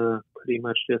been pretty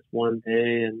much just one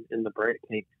day in the bright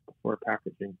tank before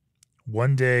packaging.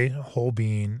 1 day whole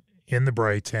bean in the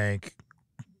bright tank.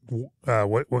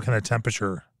 What kind of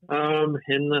temperature?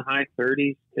 In the high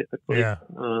 30s typically. Yeah.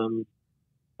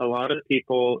 A lot of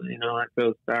people, you know, that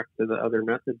goes back to the other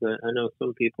methods. I know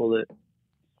some people that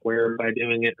swear by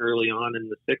doing it early on in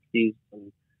the 60s.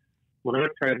 And when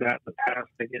I've tried that in the past,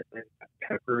 I get like that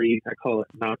peppery, I call it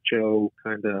nacho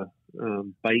kind of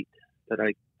bite that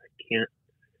I can't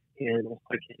handle.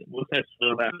 Once I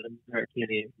smell that, I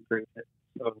can't even drink it.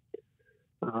 So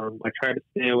I try to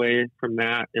stay away from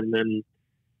that, and then,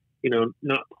 you know,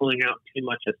 not pulling out too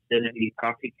much acidity.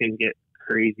 Coffee can get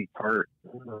crazy tart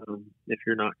if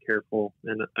you're not careful.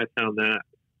 And I found that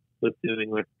with doing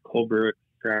like cold brew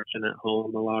extraction at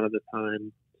home a lot of the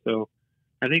time. So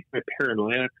I think my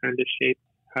paranoia kind of shaped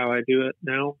how I do it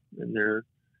now. And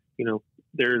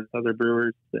there's other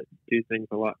brewers that do things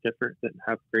a lot different that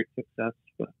have great success,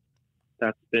 but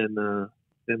that's been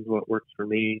what works for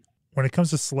me. When it comes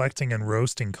to selecting and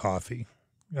roasting coffee,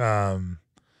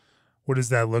 what does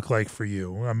that look like for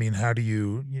you? I mean, how do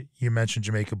you mentioned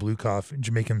Jamaican Blue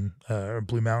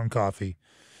Mountain coffee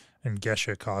and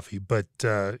Gesha coffee, but,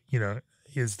 you know,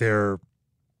 is there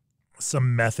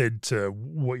some method to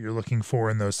what you're looking for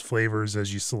in those flavors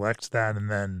as you select that? And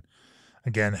then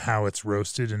again, how it's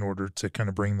roasted in order to kind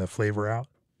of bring the flavor out?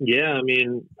 Yeah. I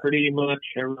mean, pretty much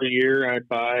every year I'd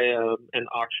buy an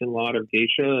auction lot of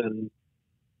Geisha, and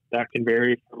that can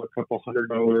vary from a couple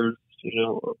 $100, you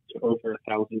know, up to over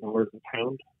 $1,000 a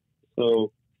pound.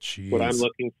 So Jeez. What I'm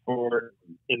looking for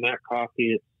in that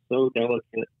coffee is so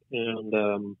delicate.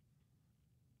 And,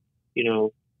 you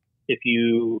know, if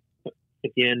you,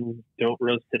 again, don't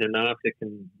roast it enough, it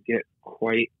can get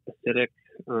quite acidic.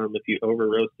 If you over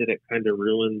roast it, it kind of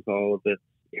ruins all of its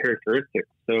characteristics.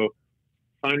 So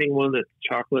finding one that's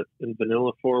chocolate and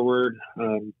vanilla forward.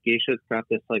 Geisha's got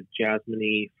this like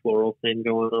jasmine-y floral thing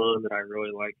going on that I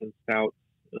really like in stouts,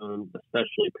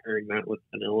 especially pairing that with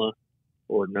vanilla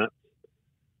or nuts.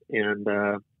 And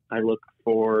I look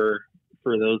for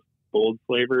those bold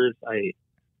flavors. I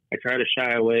try to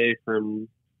shy away from,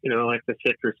 you know, like the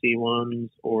citrusy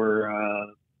ones or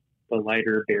the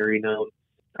lighter berry notes.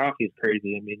 Coffee's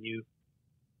crazy. I mean,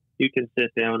 you can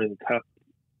sit down and cup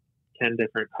 10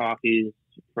 different coffees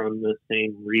from the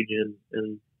same region,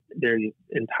 and they're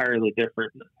entirely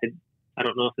different. I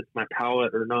don't know if it's my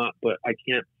palate or not, but I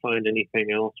can't find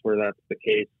anything else where that's the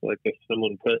case. Like if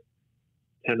someone put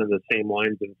 10 of the same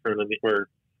wines in front of me, or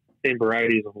same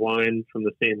varieties of wine from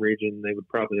the same region, they would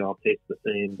probably all taste the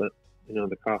same, but you know,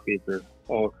 the coffees are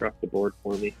all across the board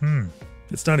for me.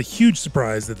 It's not a huge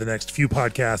surprise that the next few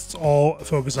podcasts all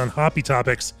focus on hoppy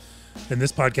topics. And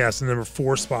this podcast, the number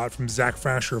 4 spot from Zach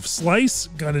Frasher of Slice,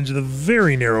 got into the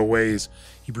very narrow ways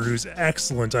he brews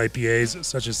excellent IPAs,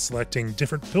 such as selecting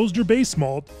different Pilsner base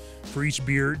malt for each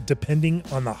beer depending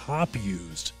on the hop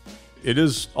used. It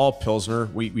is all Pilsner.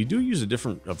 We do use a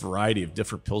variety of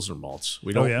different Pilsner malts.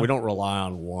 We don't rely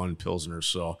on one Pilsner.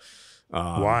 So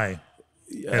why?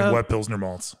 And what Pilsner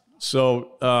malts?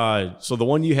 So the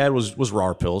one you had was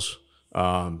Rar Pils,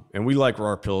 and we like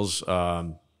Rar Pils.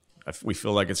 We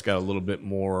feel like it's got a little bit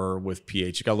more with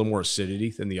pH. It's got a little more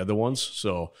acidity than the other ones.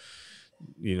 So,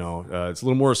 you know, it's a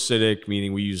little more acidic,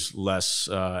 meaning we use less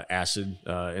acid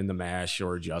in the mash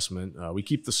or adjustment. We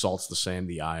keep the salts the same,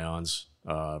 the ions,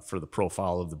 for the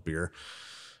profile of the beer.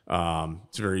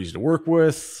 It's very easy to work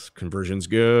with. Conversion's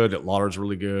good. It laugers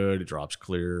really good. It drops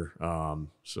clear.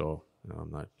 So you know,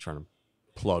 I'm not trying to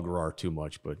plug Rar too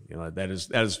much, but you know, that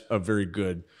is a very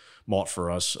good malt for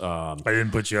us. I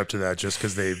didn't put you up to that just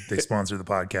because they sponsor the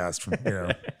podcast. From, you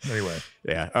know, anyway.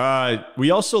 Yeah. We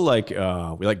also like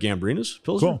Gambrinus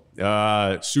Pilsner.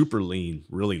 Cool. Super lean,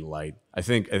 really light. I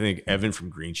think Evan from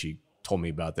Green Cheek told me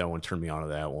about that one, turned me on to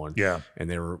that one. Yeah. And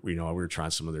they were, you know, we were trying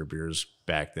some of their beers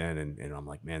back then, and I'm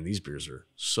like, man, these beers are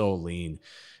so lean.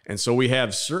 And so we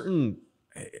have certain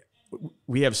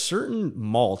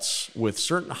malts with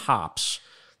certain hops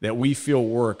that we feel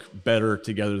work better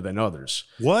together than others.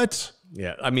 What?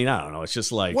 Yeah, I mean, I don't know. It's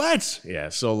just like what? Yeah,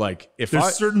 so like if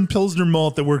there's certain Pilsner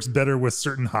malt that works better with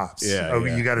certain hops. Yeah,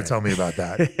 you got to tell me about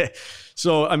that.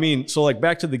 So I mean, so like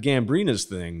back to the Gambrinus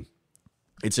thing,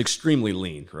 it's extremely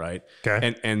lean, right?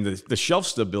 Okay. And the shelf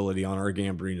stability on our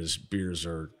Gambrinus beers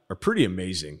are pretty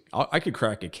amazing. I could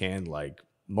crack a can like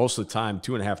most of the time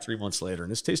 2.5, 3 months later,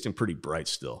 and it's tasting pretty bright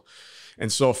still.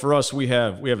 And so for us, we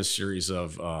have a series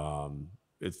of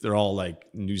they're all like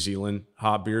New Zealand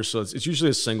hop beers. So it's usually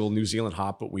a single New Zealand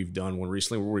hop, but we've done one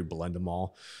recently where we blend them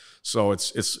all. So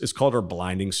it's called our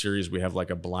blinding series. We have like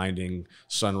a blinding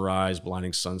sunrise,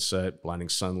 blinding sunset, blinding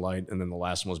sunlight, and then the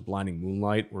last one was blinding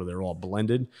moonlight, where they're all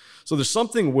blended. So there's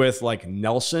something with like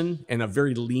Nelson and a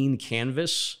very lean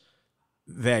canvas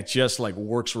that just like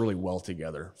works really well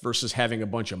together versus having a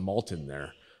bunch of malt in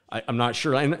there. I'm not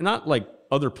sure. And not like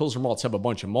other Pilsner malts have a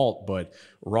bunch of malt, but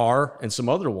Rar and some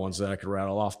other ones that I could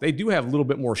rattle off, they do have a little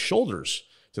bit more shoulders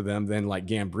to them than like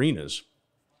Gambrinus.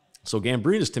 So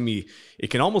Gambrinus, to me, it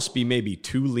can almost be maybe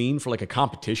too lean for like a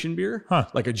competition beer.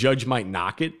 Like a judge might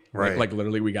knock it. Right. Like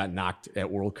literally we got knocked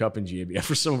at World Cup and GABF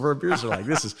for some of our beers. They're like,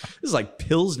 this is like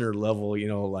Pilsner level, you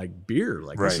know, like beer.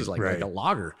 Like this is like a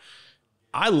lager.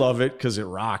 I love it because it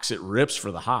rocks. It rips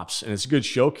for the hops, and it's a good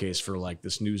showcase for like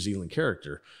this New Zealand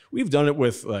character. We've done it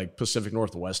with like Pacific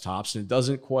Northwest hops, and it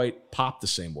doesn't quite pop the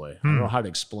same way. I don't know how to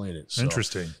explain it. So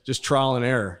interesting. Just trial and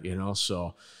error, you know.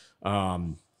 So,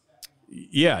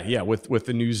 yeah. With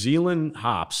the New Zealand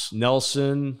hops,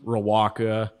 Nelson,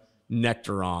 Rawaka,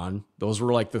 Nectaron, those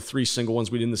were like the 3 single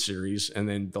ones we did in the series, and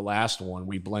then the last one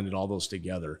we blended all those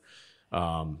together,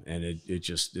 and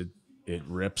it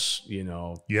rips, you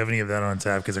know. You have any of that on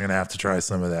tap? Because I'm going to have to try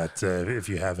some of that if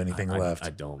you have anything left. I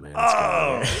don't, man.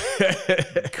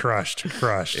 Crushed.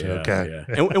 Yeah, okay.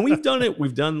 Yeah. And we've done it.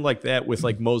 We've done like that with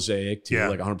like Mosaic too,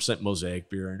 like 100% Mosaic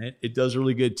beer. And it does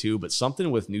really good too. But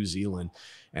something with New Zealand,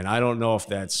 and I don't know if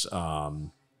that's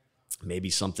maybe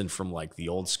something from like the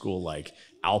old school, like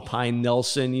Alpine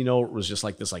Nelson, you know, it was just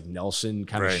like this like Nelson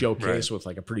kind of showcase with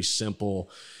like a pretty simple,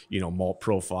 you know, malt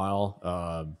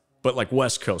profile. But like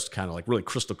West Coast kind of like really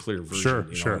crystal clear version,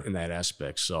 you know, in that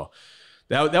aspect. So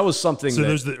that was something. So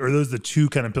are those the 2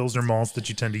 kind of Pilsner malts that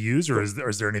you tend to use, or is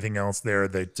there anything else there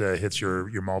that hits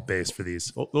your malt base for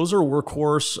these? Well, those are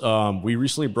workhorse. We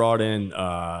recently brought in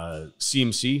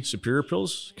CMC Superior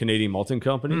Pils, Canadian Malting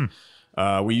Company.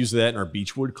 We used that in our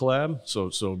Beechwood collab. So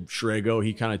Shrego,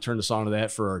 he kind of turned us on to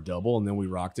that for our double, and then we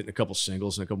rocked it in a couple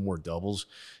singles and a couple more doubles.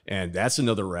 And that's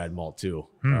another rad malt too.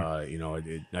 You know,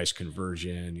 nice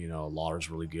conversion, you know, lauder's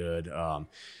really good.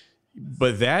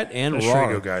 But that and the Rar,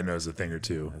 Shrego guy knows a thing or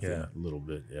two. A little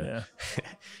bit. Yeah.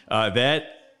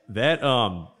 that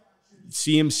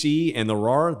CMC and the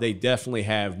Rar, they definitely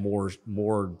have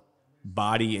more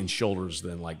body and shoulders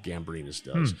than like Gambrinus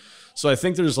does. So I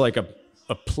think there's like a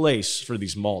place for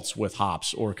these malts with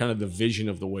hops, or kind of the vision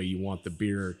of the way you want the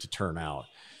beer to turn out,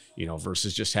 you know,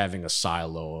 versus just having a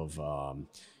silo of,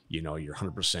 your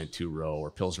 100% two-row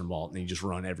or Pilsner malt, and you just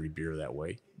run every beer that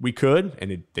way. We could,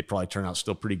 and they probably turn out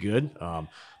still pretty good, but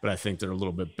I think they're a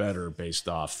little bit better based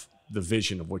off the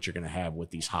vision of what you're going to have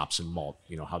with these hops and malt,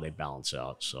 how they balance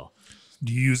out. So,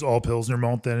 do you use all Pilsner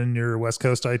malt then in your West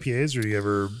Coast IPAs, or do you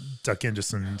ever duck into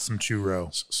some two-row?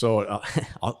 So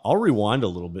I'll rewind a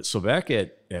little bit. So back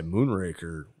at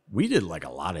Moonraker, we did like a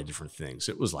lot of different things.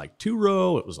 It was like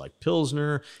two-row, it was like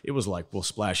Pilsner, it was like we'll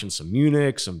splash in some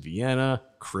Munich, some Vienna,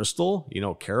 Crystal,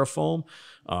 Carafoam.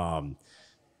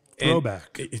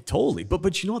 Throwback. Totally.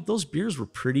 But you know what? Those beers were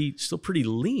still pretty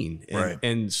lean. Right.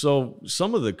 And so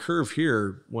some of the curve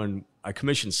here, when I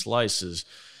commissioned slices,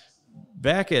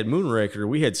 back at Moonraker,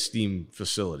 we had steam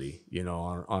facility,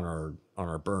 on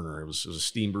our burner. It was a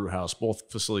steam brew house,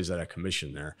 both facilities that I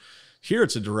commissioned there. Here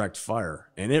it's a direct fire,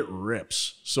 and it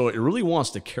rips. So it really wants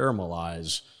to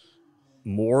caramelize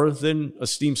more than a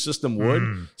steam system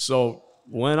would. So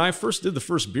when I first did the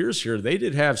first beers here, they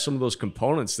did have some of those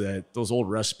components that those old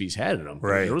recipes had in them.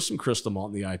 Right. There was some crystal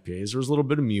malt in the IPAs. There was a little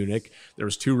bit of Munich. There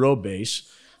was two-row base.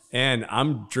 And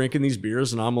I'm drinking these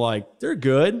beers, and I'm like, they're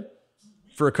good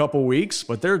for a couple weeks,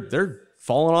 but they're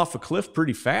falling off a cliff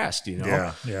pretty fast,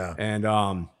 Yeah. And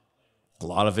a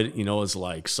lot of it, is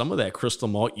like some of that crystal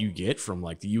malt you get from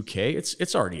like the UK,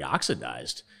 it's already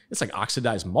oxidized. It's like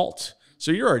oxidized malt.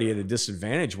 So you're already at a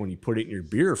disadvantage when you put it in your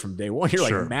beer from day one. You're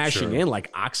like mashing in like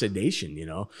oxidation,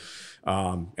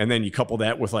 and then you couple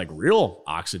that with like real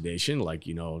oxidation, like,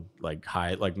 like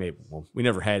high, like maybe, we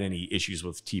never had any issues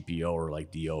with TPO or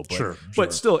like DO, but,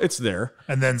 but still it's there.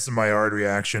 And then some Maillard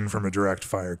reaction from a direct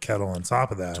fire kettle on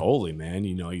top of that. Totally, man.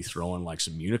 You throw in like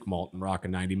some Munich malt and rock a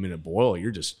 90-minute boil.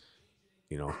 You're just,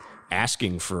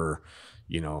 asking for,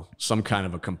 some kind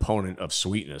of a component of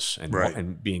sweetness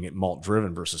and being it malt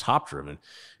driven versus hop driven.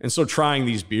 And so trying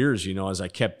these beers, as I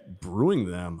kept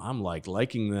brewing them, I'm like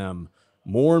liking them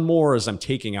more and more as I'm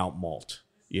taking out malt,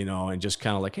 and just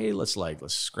kind of like, hey, let's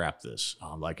scrap this.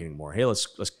 Oh, I'm liking it more. Hey, let's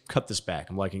cut this back.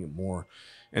 I'm liking it more.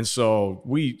 And so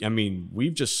we've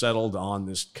just settled on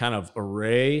this kind of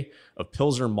array of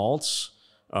Pilsner malts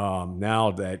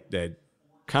now that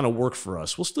kind of work for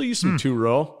us. We'll still use some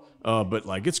two-row. But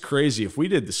like, it's crazy. If we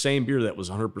did the same beer that was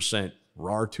 100%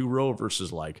 RAR two-row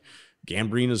versus like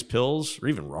Gambrinus pills or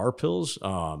even RAR pills,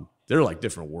 they're like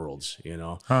different worlds,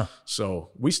 So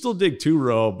we still dig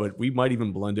two-row, but we might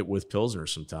even blend it with Pilsner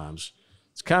sometimes.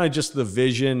 It's kind of just the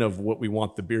vision of what we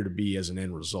want the beer to be as an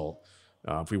end result.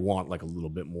 If we want like a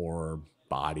little bit more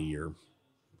body or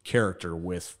character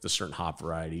with the certain hop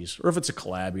varieties, or if it's a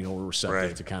collab, we're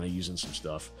receptive to kind of using some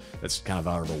stuff that's kind of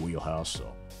out of our wheelhouse,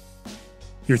 so.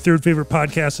 Your third favorite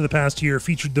podcast of the past year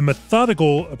featured the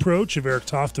methodical approach of Eric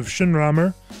Toft of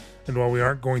Schönrammer. And while we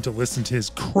aren't going to listen to his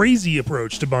crazy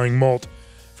approach to buying malt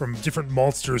from different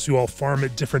maltsters who all farm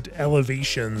at different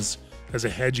elevations as a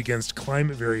hedge against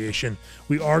climate variation,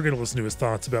 we are going to listen to his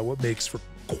thoughts about what makes for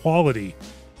quality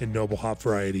in noble hop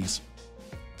varieties.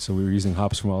 So we were using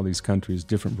hops from all these countries,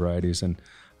 different varieties, and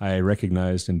I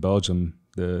recognized in Belgium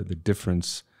the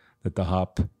difference that the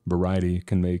hop variety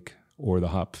can make, or the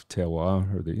hop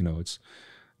terroir, or it's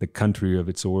the country of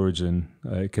its origin,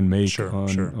 it can make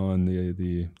on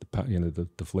the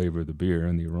flavor of the beer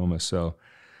and the aroma. So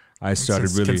I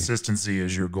started really consistency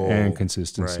is your goal, and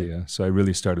consistency. Yeah. So I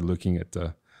really started looking at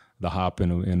the hop in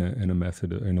a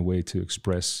method, in a way to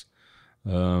express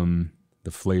the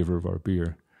flavor of our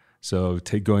beer. So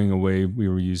going away, we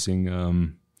were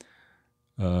using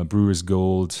Brewer's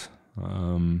Gold.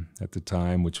 At the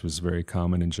time, which was very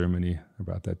common in Germany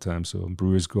about that time. So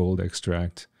Brewer's Gold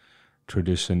extract,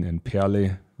 Tradition, and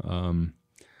Perle.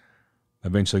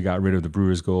 Eventually got rid of the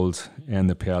Brewer's Gold and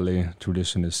the Perle.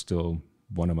 Tradition is still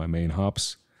one of my main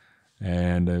hops.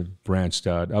 And I branched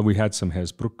out. We had some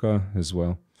Hersbrucker as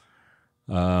well.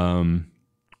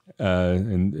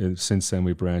 And since then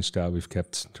we branched out. We've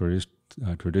kept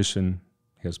Tradition,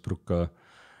 Hersbrucker,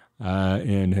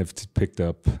 and have picked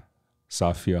up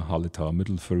Safia, Hallertau,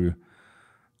 Mittelfrüh,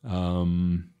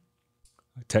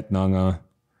 Tettnanger,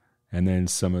 and then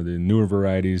some of the newer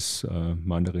varieties,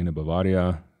 Mandarina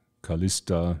Bavaria,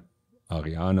 Calista,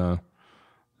 Ariana,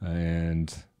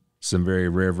 and some very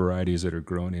rare varieties that are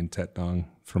grown in Tettnang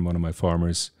from one of my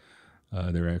farmers.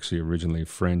 They're actually originally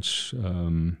French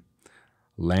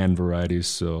land varieties,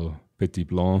 so Petit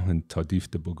Blanc and Tardif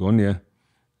de Bourgogne,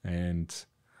 and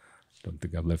I don't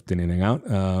think I've left anything out.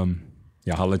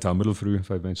 Hallertau Mittelfrüh,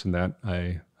 if I mentioned that.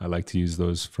 I like to use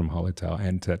those from Hallertau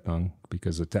and Tettnang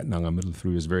because the Tettnanger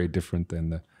Mittelfrüh is very different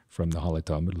than from the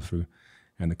Hallertau Mittelfrüh.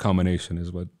 And the combination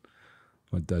is what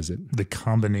does it. The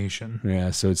combination.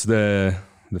 Yeah, so it's the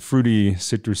fruity,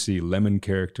 citrusy lemon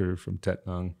character from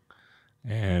Tettnang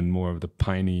and more of the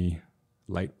piney,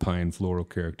 light pine floral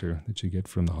character that you get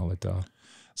from the Hallertau.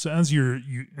 So as you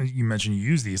mentioned, you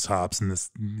use these hops and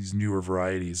these newer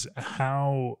varieties.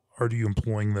 How are you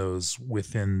employing those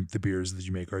within the beers that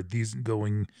you make? Are these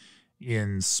going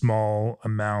in small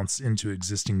amounts into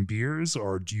existing beers,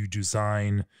 or do you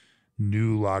design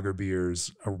new lager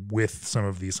beers with some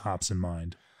of these hops in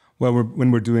mind? Well,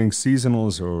 when we're doing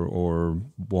seasonals or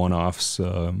one-offs,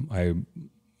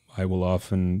 I will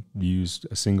often use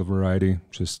a single variety.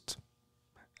 Just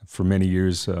for many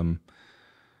years,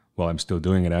 well, I'm still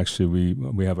doing it actually.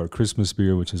 We have our Christmas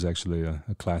beer, which is actually a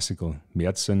classical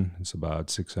Märzen. It's about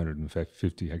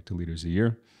 650 hectoliters a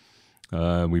year.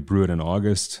 We brew it in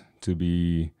August to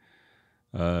be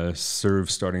served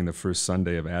starting the first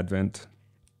Sunday of Advent.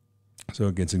 So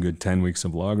it gets a good 10 weeks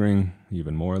of lagering,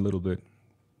 even more a little bit,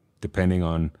 depending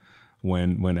on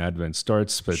when Advent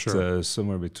starts, but sure.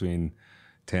 Somewhere between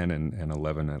 10 and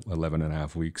 11 and a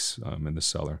half weeks in the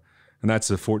cellar. And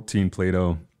that's a 14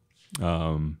 Plato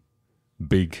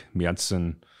big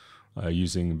Märzen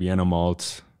using Vienna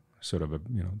malt, sort of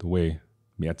the way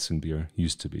Märzen beer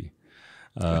used to be.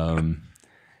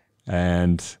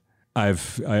 And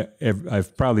I've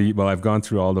gone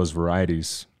through all those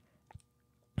varieties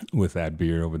with that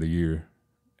beer over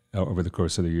the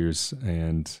course of the years,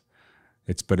 and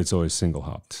it's always single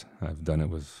hopped. I've done it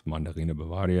with Mandarine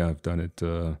Bavaria. I've done it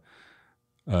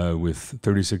with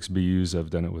 36 BUs. I've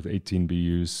done it with 18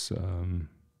 BUs.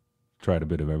 Tried a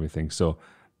bit of everything. So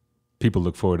people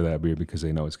look forward to that beer because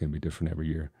they know it's going to be different every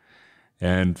year.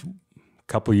 And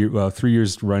 3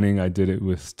 years running, I did it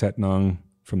with Tettnang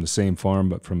from the same farm,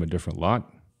 but from a different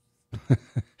lot.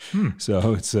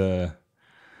 So it's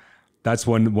that's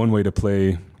one way to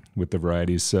play with the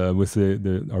varieties. With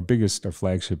our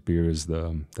flagship beer is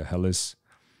the Helles.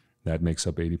 That makes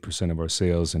up 80% of our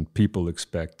sales, and people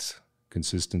expect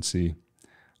consistency,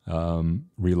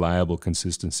 reliable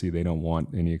consistency. They don't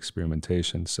want any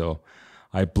experimentation. So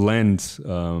I blend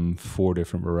 4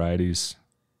 different varieties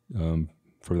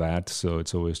for that. So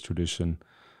it's always tradition.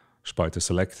 Spalte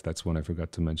Select, that's one I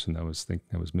forgot to mention. I was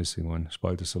missing one.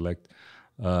 Spalte Select,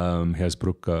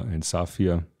 Hersbrucker, and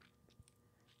Saphir.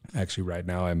 Actually, right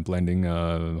now I'm blending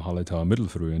Hallertau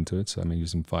Mittelfrüh into it, so I'm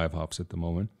using 5 hops at the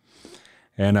moment.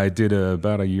 And I did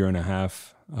about a year and a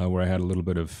half where I had a little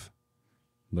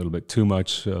bit too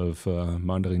much of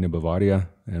Mandarine Bavaria,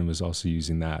 and was also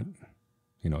using that.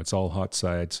 It's all hot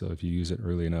side, so if you use it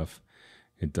early enough,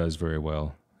 it does very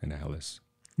well in a Helles.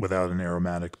 Without an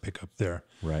aromatic pickup there.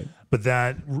 Right. But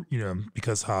that,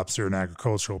 because hops are an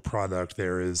agricultural product,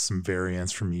 there is some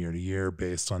variance from year to year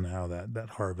based on how that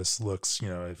harvest looks.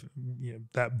 If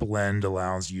that blend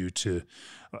allows you to,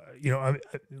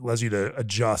 allows you to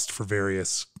adjust for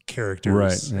various characters,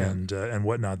 right, yeah, and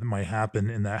whatnot that might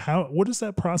happen in that. What does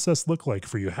that process look like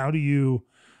for you? How do you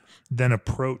then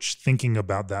approach thinking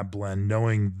about that blend,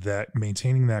 knowing that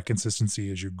maintaining that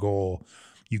consistency is your goal?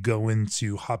 You go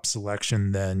into hop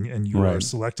selection then, and you are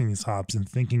selecting these hops and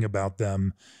thinking about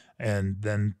them, and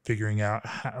then figuring out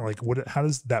how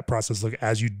does that process look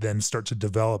as you then start to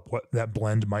develop what that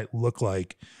blend might look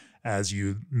like as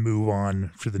you move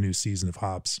on for the new season of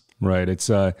hops. Right. It's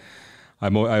I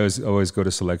always go to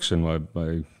selection.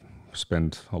 I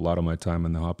spend a lot of my time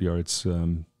in the hop yards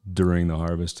during the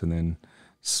harvest, and then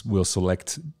we'll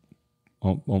select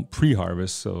on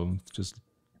pre-harvest. So just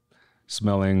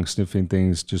smelling, sniffing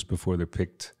things just before they're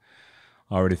picked,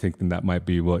 already thinking that might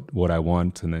be what I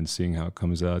want, and then seeing how it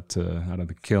comes out of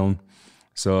the kiln.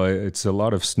 So it's a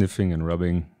lot of sniffing and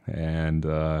rubbing and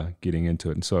getting into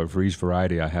it. And so for each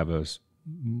variety, I have a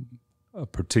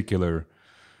particular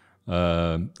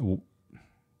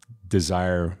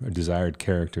desired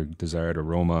character, desired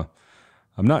aroma.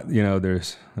 I'm not,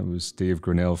 it was Dave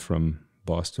Grinnell from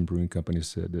Boston Brewing Company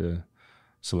said,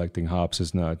 selecting hops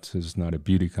is not a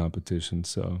beauty competition.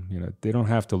 So, they don't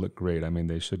have to look great. I mean,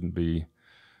 they shouldn't be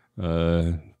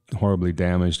horribly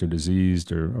damaged or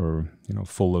diseased or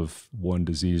full of one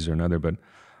disease or another. But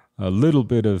a little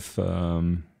bit of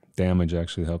damage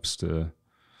actually helps to,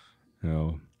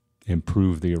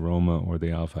 improve the aroma or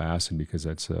the alpha acid, because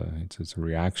it's a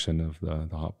reaction of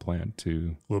the hop plant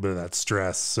to a little bit of that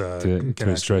stress to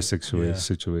a stress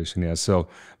situation. Yeah. So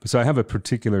I have a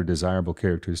particular desirable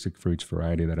characteristic for each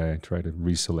variety that I try to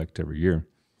reselect every year.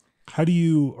 How do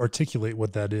you articulate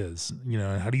what that is?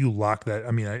 How do you lock that?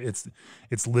 I mean,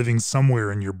 it's living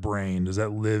somewhere in your brain. Does that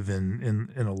live in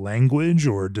a language,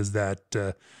 or does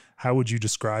that? How would you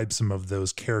describe some of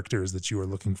those characters that you are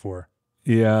looking for?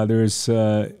 Yeah, there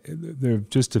are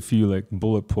just a few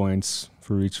bullet points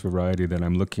for each variety that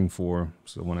I'm looking for.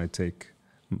 So when I take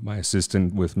my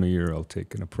assistant with me, or I'll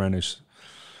take an apprentice,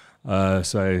 So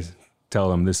I tell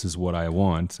them this is what I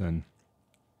want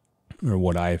or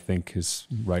what I think is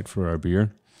right for our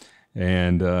beer.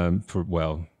 And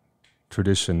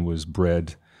tradition was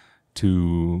bred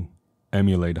to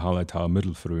emulate Hallertau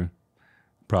Mittelfrüh.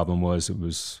 Problem was it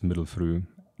was Mittelfrüh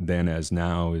then as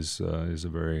now is a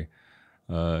very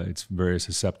it's very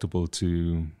susceptible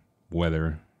to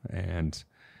weather, and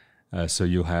so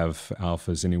you'll have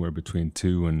alphas anywhere between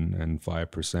 2 and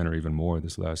 5% or even more.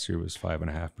 This last year was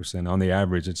 5.5%. On the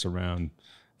average, it's around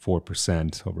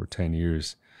 4% over 10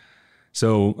 years.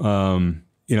 So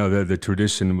the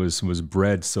tradition was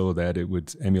bred so that it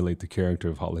would emulate the character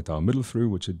of Hallertau Mittelfrüh,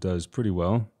 which it does pretty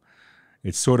well.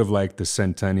 It's sort of like the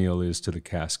Centennial is to the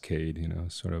Cascade,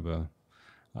 sort of a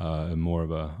more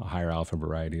of a higher alpha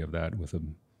variety of that with a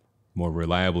more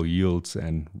reliable yields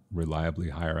and reliably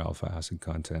higher alpha acid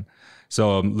content.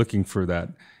 So I'm looking for that.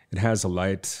 It has a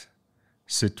light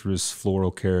citrus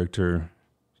floral character,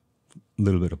 a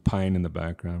little bit of pine in the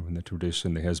background from the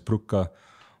tradition. The Hesbrucke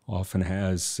often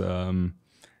has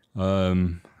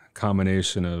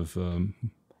combination of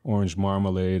orange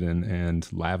marmalade and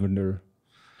lavender.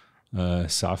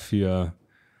 Safia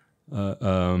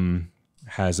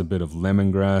has a bit of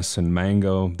lemongrass and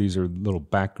mango. These are little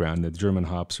background. The German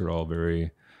hops are all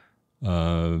very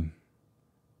herbal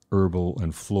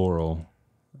and floral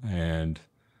and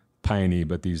piney,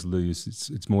 but these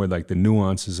it's more like the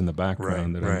nuances in the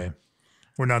background. Right.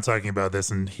 We're not talking about this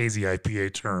in hazy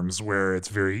IPA terms where it's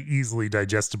very easily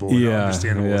digestible and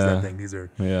understandable as that thing. These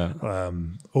are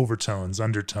overtones,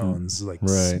 undertones,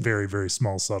 very, very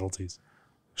small subtleties.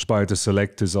 Spalte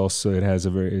Select is also, it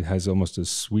has almost a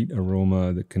sweet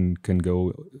aroma that can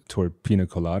go toward pina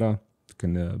colada. It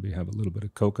can have a little bit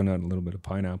of coconut, a little bit of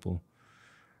pineapple,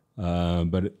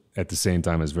 but at the same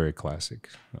time is very classic.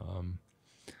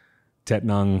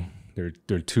 Tettnang, there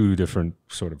are two different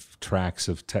sort of tracks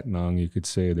of Tettnang, you could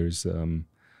say. There's the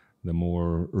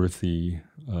more earthy,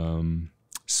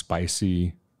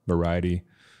 spicy variety.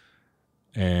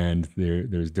 And there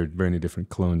are many different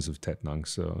clones of Tettnang.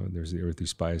 So there's the earthy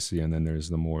spicy, and then there's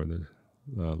the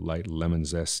light lemon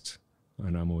zest.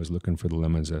 And I'm always looking for the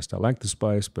lemon zest. I like the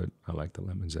spice, but I like the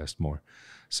lemon zest more.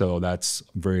 So that's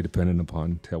very dependent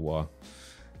upon terroir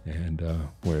and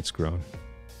where it's grown.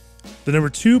 The number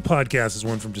 2 podcast is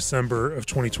one from December of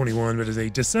 2021. It is a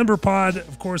December pod.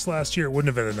 Of course, last year it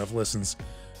wouldn't have had enough listens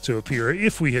to appear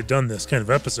if we had done this kind of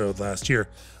episode last year.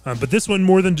 But this one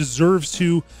more than deserves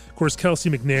to. Of course, Kelsey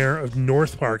McNair of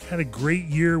North Park had a great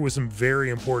year with some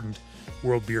very important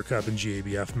World Beer Cup and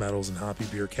GABF medals in hoppy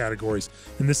beer categories.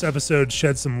 And this episode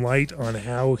shed some light on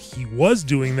how he was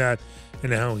doing that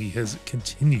and how he has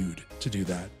continued to do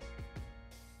that.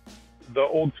 The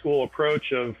old school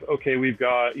approach of, okay, we've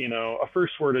got, a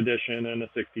first word edition and a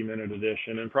 60-minute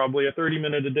edition and probably a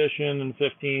 30-minute edition and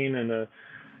 15 and a,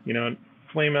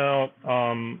 flame out,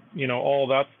 all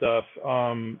that stuff.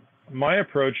 My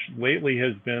approach lately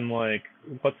has been like,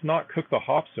 let's not cook the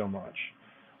hop so much.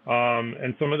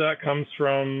 And some of that comes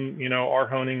from, our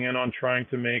honing in on trying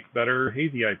to make better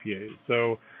hazy IPAs.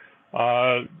 So,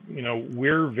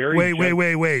 we're very...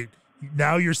 Wait.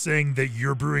 Now you're saying that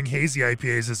your brewing hazy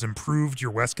IPAs has improved your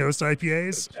West Coast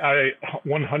IPAs? I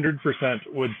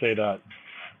 100% would say that.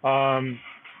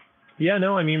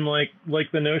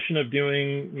 Like the notion of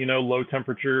doing, low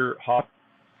temperature hop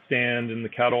stand in the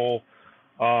kettle.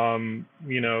 Some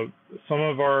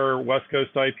of our West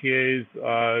Coast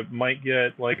IPAs might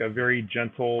get like a very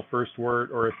gentle first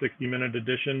wort or a 60-minute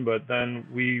edition, but then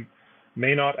we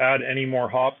may not add any more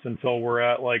hops until we're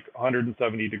at like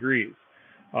 170 degrees.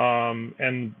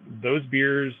 And those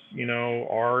beers,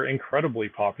 are incredibly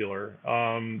popular.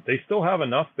 They still have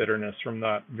enough bitterness from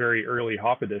that very early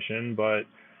hop edition, but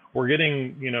we're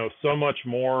getting, so much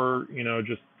more,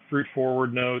 just fruit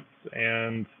forward notes,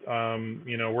 and,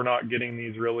 we're not getting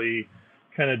these really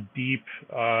kind of deep,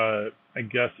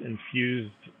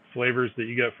 infused flavors that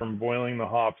you get from boiling the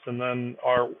hops. And then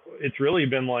it's really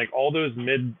been like all those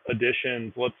mid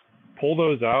additions, let's pull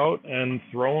those out and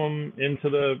throw them into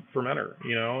the fermenter,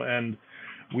 and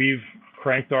we've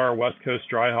cranked our West Coast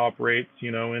dry hop rates,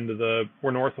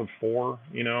 we're north of 4,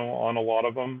 on a lot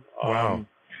of them. Wow.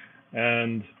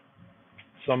 And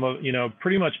some of,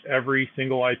 pretty much every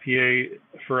single IPA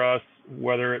for us,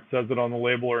 whether it says it on the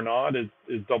label or not, is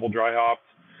double dry hopped.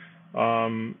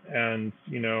 And,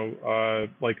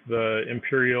 like the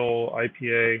Imperial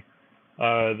IPA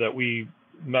that we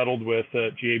medaled with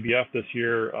at GABF this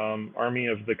year, Army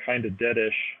of the Kinda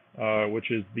Deadish, which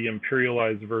is the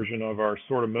imperialized version of our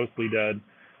sort of mostly dead.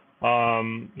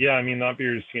 That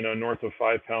beer's, north of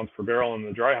 5 pounds per barrel in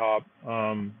the dry hop.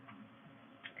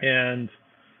 And,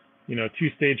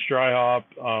 2-stage dry hop.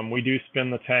 We do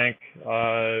spin the tank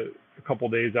a couple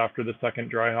days after the second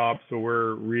dry hop, so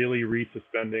we're really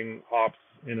resuspending hops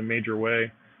in a major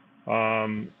way.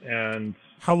 And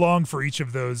how long for each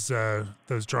of those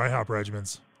dry hop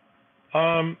regimens?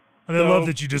 And I love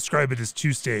that you describe it as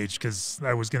 2-stage, because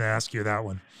I was going to ask you that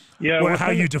one. Yeah,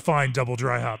 how you define double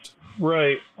dry hopped?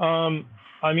 Right.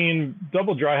 I mean,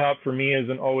 double dry hop for me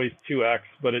isn't always 2x,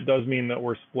 but it does mean that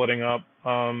we're splitting up.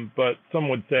 But some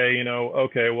would say,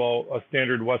 okay, well, a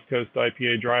standard West Coast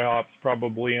IPA dry hop's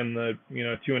probably in the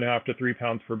 2.5 to 3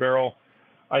 pounds per barrel,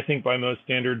 I think, by most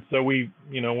standards. So we,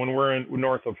 when we're in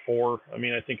north of 4, I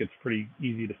mean, I think it's pretty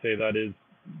easy to say that is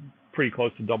pretty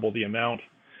close to double the amount.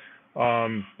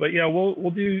 But yeah,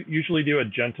 we'll usually do a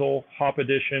gentle hop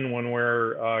addition when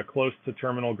we're close to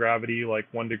terminal gravity, like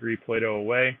 1 degree Plato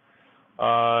away.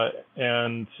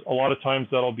 And a lot of times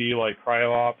that'll be like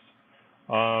cryo hops.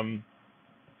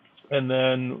 And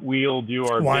then we'll do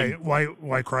our why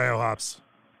cryo hops?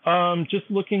 Just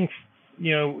looking,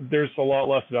 there's a lot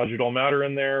less vegetal matter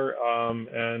in there,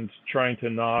 and trying to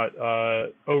not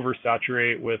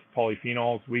oversaturate with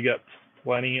polyphenols. We get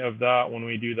plenty of that when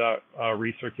we do that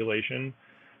recirculation.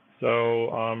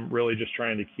 So really just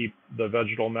trying to keep the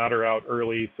vegetal matter out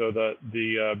early so that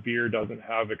the beer doesn't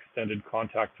have extended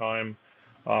contact time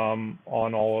on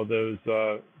all of those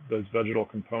vegetal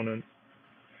components.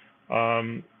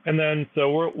 And then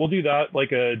so we'll do that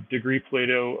like a degree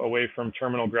Plato away from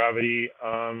terminal gravity,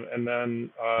 and then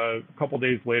a couple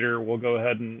days later we'll go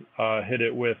ahead and hit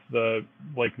it with the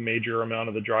major amount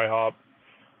of the dry hop,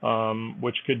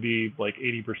 which could be like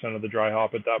 80% of the dry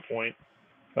hop at that point.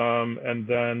 And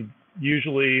then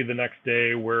usually the next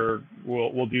day we'll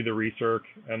do the recirc,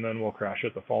 and then we'll crash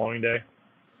it the following day.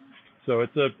 So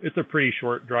it's a pretty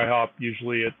short dry hop.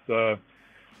 Usually it's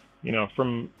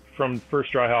from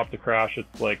first dry hop to crash,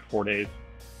 it's like 4 days.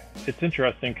 It's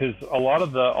interesting because a lot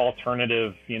of the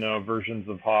alternative versions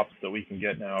of hops that we can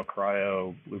get now,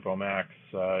 cryo, Lupomax,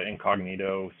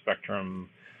 Incognito, Spectrum,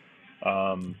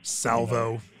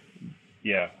 Salvo.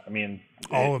 Yeah, I mean,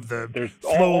 all of the there's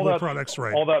flowable products,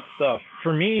 right? All that stuff.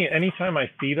 For me, anytime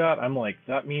I see that, I'm like,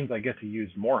 that means I get to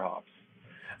use more hops.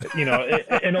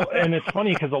 And it's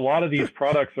funny because a lot of these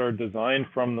products are designed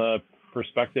from the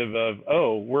perspective of,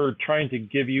 we're trying to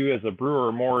give you as a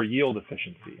brewer more yield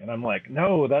efficiency, and I'm like,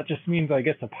 no, that just means I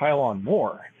get to pile on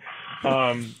more.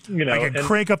 I can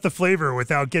crank up the flavor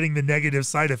without getting the negative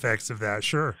side effects of that.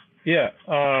 Sure. Yeah.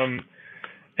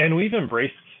 And we've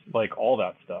embraced like all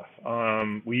that stuff.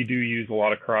 We do use a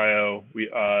lot of cryo. We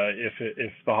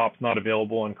if the hop's not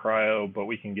available in cryo, but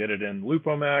we can get it in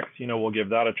Lupomax, we'll give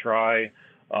that a try.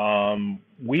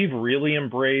 We've really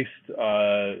embraced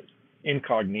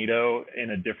Incognito in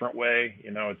a different way.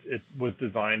 It was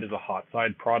designed as a hot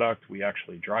side product. We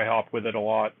actually dry hop with it a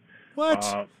lot.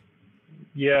 What?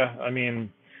 Yeah, I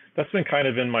mean, that's been kind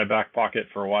of in my back pocket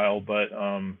for a while, but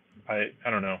I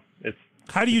don't know.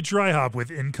 How do you dry hop with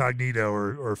Incognito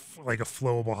or like a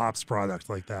flowable hops product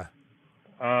like that?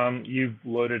 You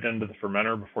load it into the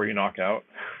fermenter before you knock out.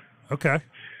 Okay.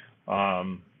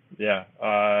 Yeah.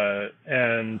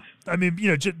 And I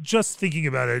mean, just thinking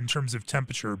about it in terms of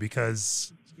temperature,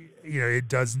 because, it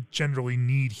doesn't generally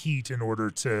need heat in order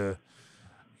to,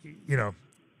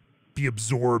 be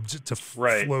absorbed to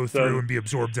flow through and be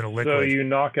absorbed in a liquid. So you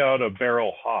knock out a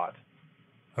barrel hot.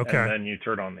 Okay. And then you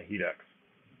turn on the heat X.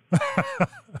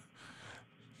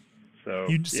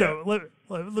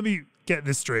 Let me get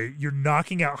this straight. You're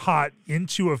knocking out hot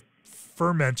into a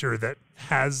fermenter that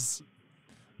has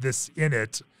this in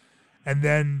it, and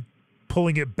then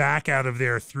pulling it back out of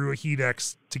there through a heat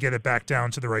X to get it back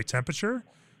down to the right temperature?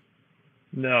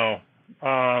 No.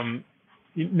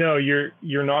 No, you're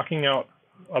knocking out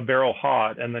a barrel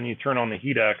hot, and then you turn on the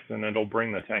heat X, and it'll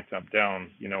bring the tank temp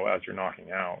down, as you're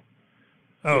knocking out.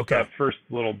 Oh, okay. That first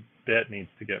little bit needs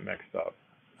to get mixed up.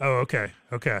 Oh, okay.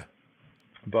 Okay.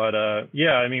 But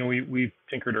yeah, I mean, we've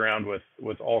tinkered around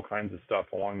with all kinds of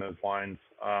stuff along those lines.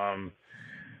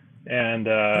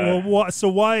 So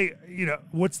why,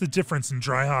 what's the difference in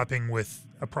dry hopping with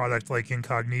a product like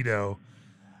Incognito,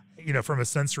 from a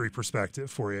sensory perspective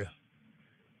for you?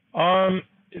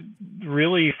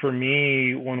 Really, for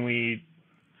me,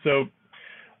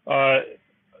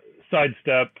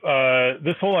 sidestep,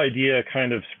 this whole idea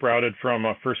kind of sprouted from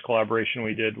a first collaboration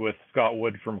we did with Scott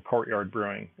Wood from Courtyard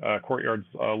Brewing. Courtyard's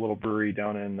a little brewery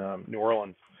down in New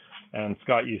Orleans, and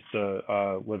Scott used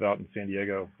to live out in San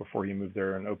Diego before he moved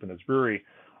there and opened his brewery.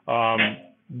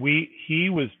 He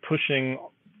was pushing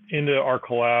into our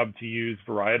collab to use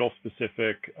varietal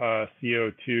specific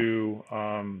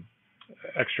CO2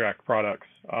 extract products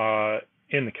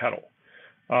in the kettle.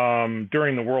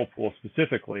 during the whirlpool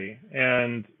specifically.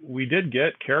 And we did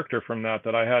get character from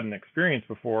that I hadn't experienced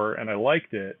before, and I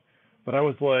liked it. But I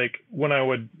was like,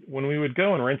 when we would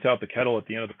go and rinse out the kettle at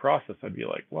the end of the process, I'd be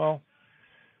like, well,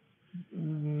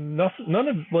 none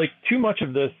of, like, too much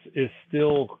of this is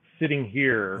still sitting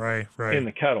here right in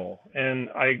the kettle. And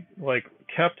I like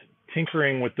kept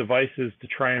tinkering with devices to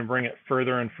try and bring it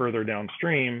further and further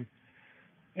downstream.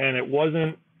 And it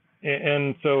wasn't,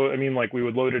 and so, I mean, like, we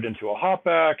would load it into a hop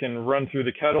back and run through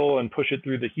the kettle and push it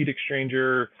through the heat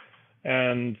exchanger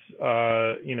and,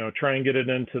 you know, try and get it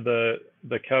into the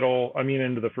kettle,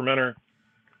 into the fermenter.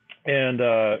 And,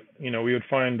 you know, we would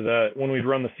find that when we'd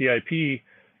run the CIP,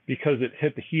 because it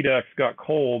hit the heat X, got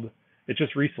cold, it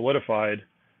just re-solidified.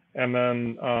 And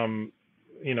then,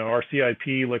 you know, our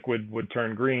CIP liquid would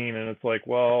turn green, and it's like,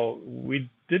 well, we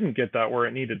didn't get that where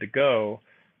it needed to go.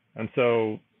 And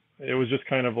so it was just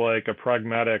kind of like a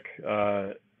pragmatic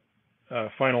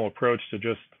final approach to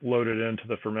just load it into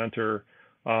the fermenter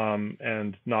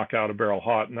and knock out a barrel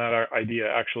hot. And that idea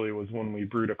actually was when we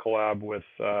brewed a collab with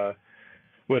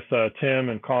Tim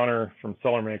and Connor from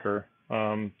Cellar Maker.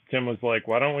 Tim was like,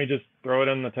 why don't we just throw it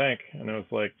in the tank? And it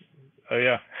was like, oh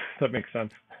yeah, that makes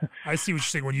sense. I see what you're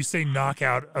saying. When you say knock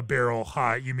out a barrel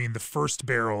hot, you mean the first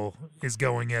barrel is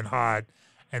going in hot,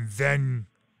 and then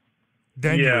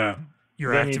yeah.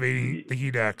 you're Then activating the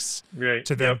heat X right.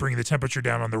 to then bring the temperature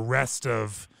down on the rest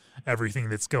of everything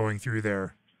that's going through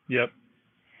there. Yep.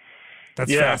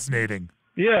 That's fascinating.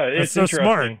 Yeah, it's so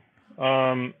smart.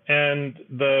 And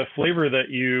the flavor that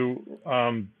you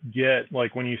get,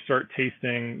 like when you start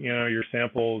tasting, you know, your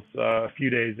samples a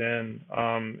few days in,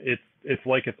 it's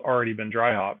like it's already been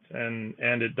dry hopped, and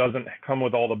it doesn't come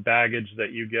with all the baggage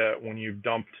that you get when you've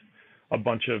dumped a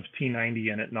bunch of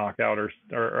T90 in it, knocked out or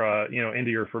you know,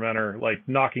 into your fermenter, like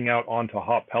knocking out onto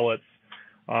hop pellets.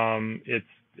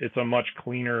 It's a much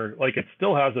cleaner, like it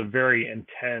still has a very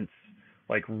intense,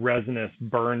 like resinous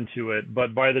burn to it,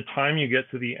 but by the time you get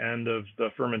to the end of the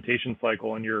fermentation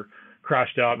cycle and you're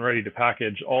crashed out and ready to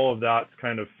package, all of that's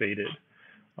kind of faded.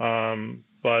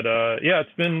 But yeah,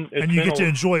 and you get to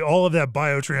enjoy all of that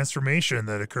biotransformation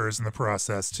that occurs in the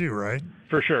process too, right?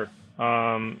 For sure.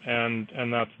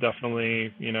 And that's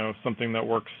definitely, you know, something that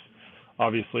works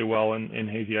obviously well in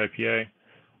hazy IPA.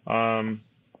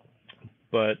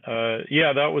 But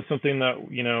yeah, that was something that,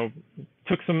 you know,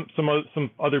 took some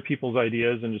other people's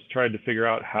ideas and just tried to figure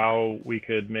out how we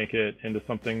could make it into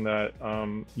something that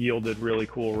yielded really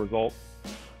cool results.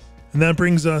 And that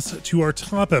brings us to our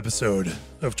top episode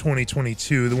of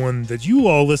 2022, the one that you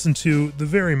all listen to the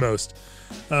very most.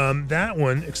 That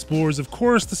one explores, of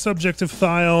course, the subject of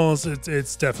thiols.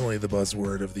 It's definitely the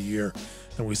buzzword of the year,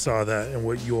 and we saw that in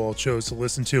what you all chose to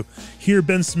listen to. Here,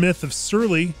 Ben Smith of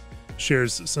Surly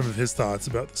shares some of his thoughts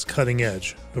about this cutting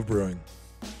edge of brewing.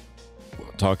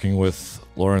 Talking with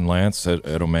Lauren Lance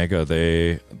at Omega,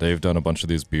 they've done a bunch of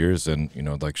these beers, and, you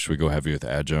know, like, should we go heavy with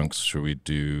adjuncts? Should we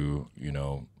do, you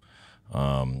know,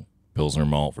 Pilsner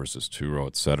malt versus two-row,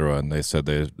 et cetera? And they said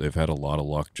they've had a lot of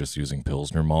luck just using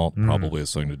Pilsner malt. Probably has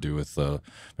something to do with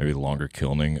maybe the longer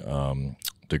kilning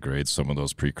degrades some of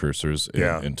those precursors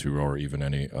in two-row or even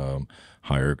any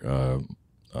higher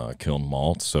kiln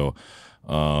malt. So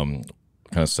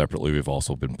kind of separately, we've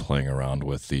also been playing around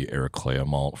with the Ariclea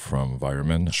malt from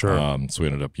Environment. Sure. So we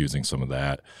ended up using some of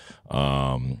that,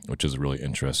 which is really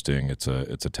interesting. It's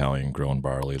Italian grown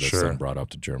barley that's then brought up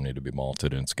to Germany to be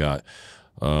malted, and it's got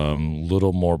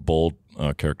little more bold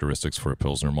characteristics for a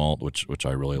Pilsner malt, which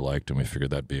I really liked, and we figured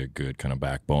that'd be a good kind of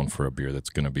backbone for a beer that's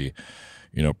going to be,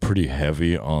 you know, pretty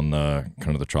heavy on the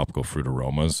kind of the tropical fruit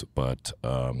aromas, but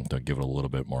to give it a little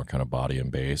bit more kind of body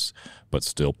and base, but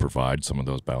still provide some of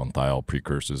those bound thiol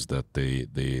precursors that the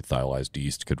thiolized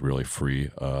yeast could really free.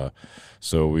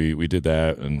 So we did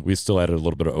that, and we still added a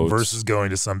little bit of oats. Versus going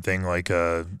to something like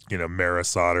a, you know,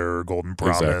 Maris Otter or Golden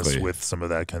Promise with some of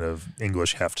that kind of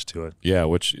English heft to it. Yeah,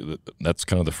 which that's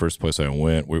kind of the first place I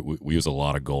went. We use a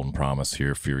lot of Golden Promise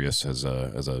here. Furious has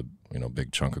a you know,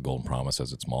 big chunk of Golden Promise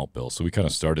as its malt bill. So we kind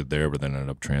of started there, but then ended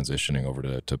up transitioning over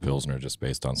to Pilsner just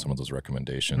based on some of those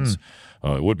recommendations.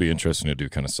 It would be interesting to do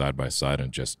kind of side by side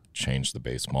and just change the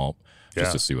base malt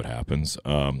just to see what happens.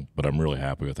 But I'm really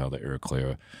happy with how the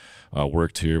Ariclea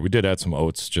worked here. We did add some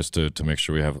oats just to make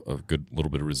sure we have a good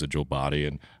little bit of residual body,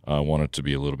 and want it to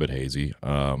be a little bit hazy.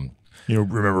 You know,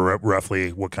 remember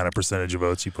roughly what kind of percentage of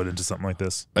oats you put into something like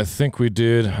this? I think we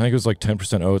did. I think it was like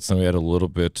 10% oats, and we had a little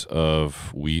bit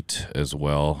of wheat as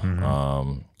well.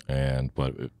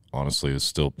 But honestly, it's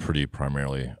still pretty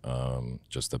primarily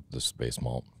just this base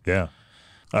malt. Yeah.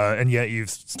 And yet you've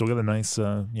still got a nice,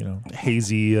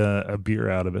 hazy beer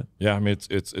out of it. Yeah, I mean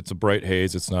it's a bright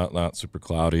haze. It's not super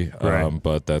cloudy, right.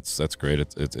 But that's great.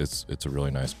 It's a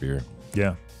really nice beer.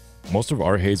 Yeah. Most of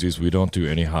our hazies, we don't do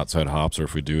any hot side hops, or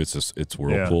if we do, it's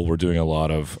Whirlpool. Yeah. We're doing a lot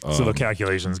of so the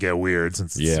calculations get weird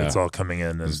since it's all coming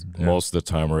in. Most of the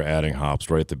time, we're adding hops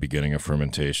right at the beginning of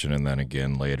fermentation, and then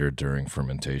again later during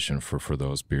fermentation for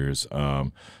those beers.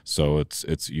 So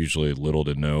it's usually little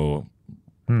to no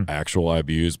actual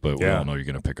IBUs, but we all know you're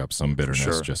going to pick up some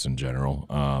bitterness just in general,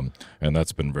 and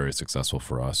that's been very successful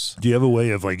for us. Do you have a way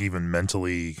of like even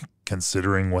mentally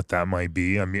considering what that might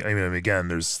be? I mean, again,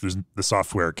 there's the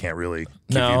software can't really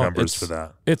give you numbers for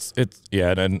that. It's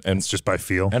and it's just by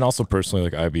feel. And also personally,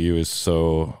 like IBU is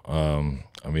so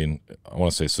I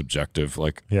want to say subjective.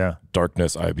 Like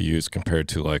darkness IBUs compared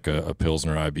to like a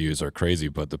Pilsner IBUs are crazy,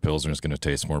 but the Pilsner is going to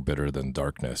taste more bitter than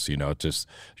darkness. Just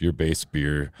your base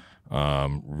beer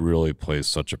really plays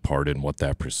such a part in what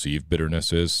that perceived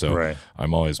bitterness is. So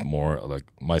I'm always more like,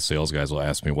 my sales guys will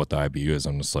ask me what the IBU is.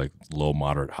 I'm just like low,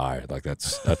 moderate, high. Like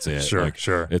that's it.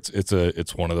 Sure.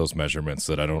 It's one of those measurements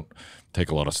that I don't take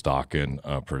a lot of stock in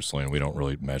personally, and we don't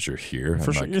really measure here.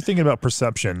 For sure. You're thinking about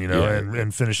perception,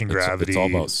 and finishing gravity. It's all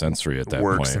about sensory at that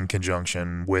works point. In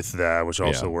conjunction with that, which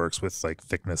also works with like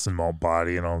thickness and malt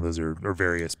body, and all those are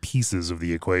various pieces of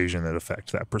the equation that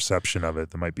affect that perception of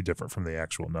it that might be different from the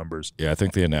actual numbers. Yeah, I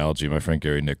think the analogy my friend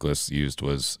Gary Nicholas used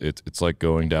was it's like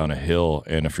going down a hill,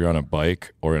 and if you're on a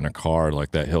bike or in a car,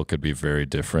 like that hill could be very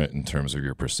different in terms of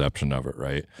your perception of it,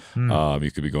 right?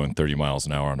 You could be going 30 miles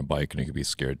an hour on a bike and you could be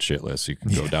scared shitless. You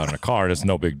can go down in a car and it's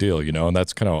no big deal, and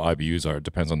that's kind of how IBUs are. It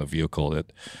depends on the vehicle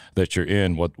that you're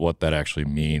in, what that actually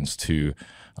means to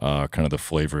kind of the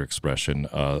flavor expression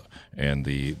and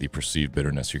the perceived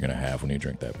bitterness you're going to have when you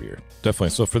drink that beer. Definitely.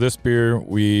 So for this beer,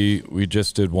 we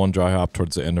just did one dry hop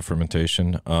towards the end of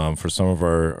fermentation. For some of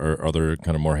our other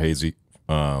kind of more hazy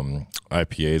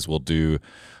IPAs, we'll do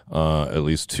at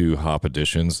least 2 hop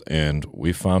additions, and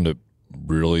we found it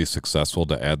really successful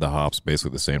to add the hops basically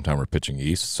at the same time we're pitching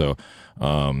yeast. So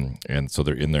so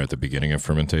they're in there at the beginning of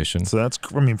fermentation. So that's,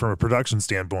 from a production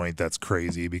standpoint, that's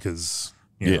crazy because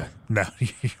now,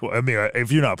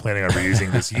 if you're not planning on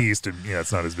reusing this yeast,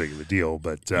 it's not as big of a deal.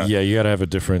 But you got to have a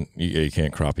different. You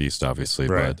can't crop yeast, obviously.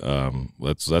 Right.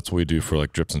 But that's what we do for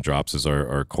like drips and drops is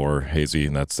our core hazy,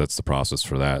 and that's the process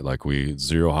for that. Like we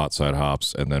 0 hot side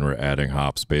hops, and then we're adding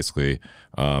hops basically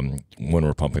when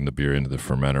we're pumping the beer into the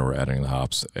fermenter. We're adding the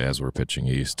hops as we're pitching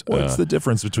yeast. What's the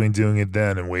difference between doing it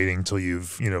then and waiting until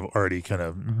you've already kind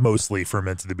of mostly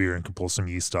fermented the beer and can pull some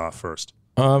yeast off first?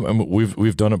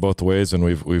 We've done it both ways, and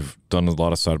we've done a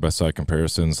lot of side by side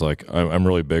comparisons. Like I'm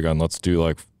really big on let's do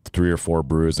like 3 or 4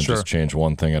 brews and just change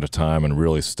one thing at a time and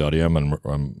really study them. And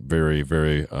I'm very,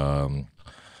 very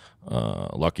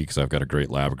lucky because I've got a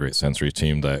great lab, a great sensory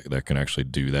team that can actually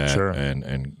do that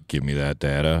and give me that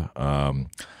data.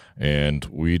 And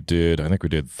I think we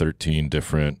did 13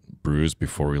 different brews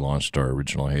before we launched our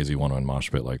original hazy one on Mosh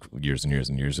Pit like years and years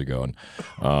and years ago.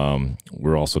 And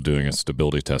we're also doing a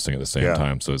stability testing at the same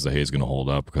time. So is the haze going to hold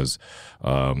up? Because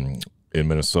in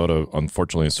Minnesota,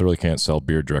 unfortunately, it really can't sell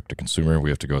beer direct to consumer. We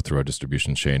have to go through our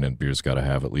distribution chain, and beer's got to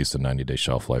have at least a 90-day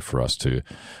shelf life for us to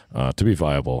be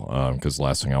viable. Because the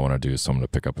last thing I want to do is someone to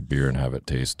pick up a beer and have it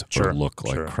taste or look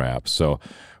like crap. So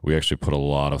we actually put a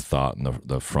lot of thought in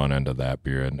the front end of that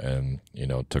beer, and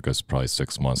it took us probably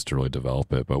 6 months to really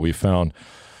develop it. But we found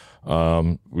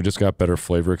we just got better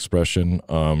flavor expression,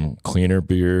 cleaner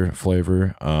beer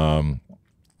flavor,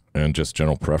 and just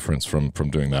general preference from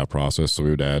doing that process. So we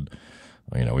would add,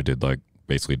 we did like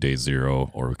basically day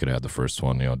 0, or we could add the first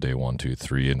one, day 1, 2,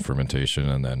 3 in fermentation,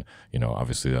 and then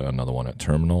obviously another one at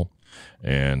terminal.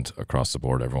 And across the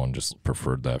board, everyone just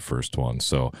preferred that first one.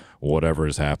 So whatever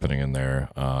is happening in there,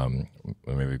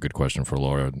 maybe a good question for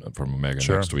Laura from Omega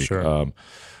next week.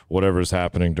 Whatever is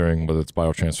happening during, whether it's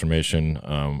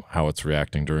biotransformation, how it's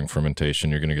reacting during fermentation,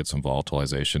 you're going to get some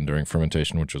volatilization during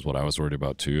fermentation, which is what I was worried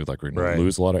about too. Like we're going to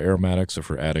lose a lot of aromatics if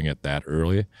we're adding it that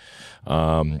early.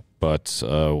 But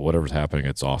whatever's happening,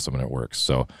 it's awesome and it works.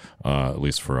 So at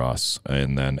least for us,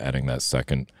 and then adding that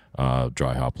second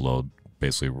dry hop load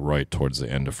basically right towards the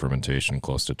end of fermentation,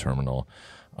 close to terminal,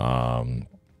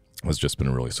 has just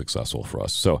been really successful for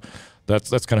us. So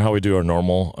that's kind of how we do our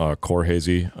normal core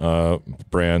hazy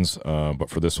brands. But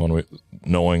for this one,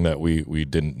 knowing that we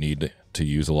didn't need to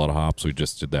use a lot of hops, we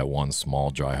just did that one small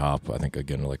dry hop. I think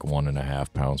again like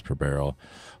 1.5 pounds per barrel,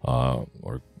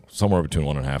 or somewhere between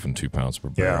 1.5 and 2 pounds per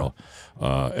barrel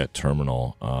at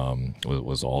terminal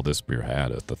was all this beer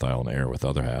had at the Thiol and Air with the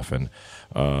other half. And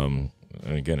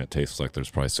And again, it tastes like there's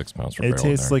probably 6 pounds per It barrel.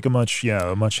 tastes like a much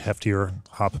heftier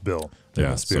hop bill.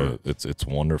 Yeah, so it's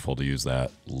wonderful to use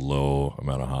that low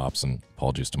amount of hops. And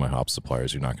apologies to my hop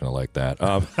suppliers, you're not going to like that.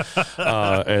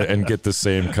 And get the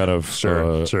same kind of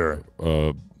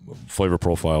flavor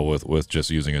profile with just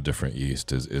using a different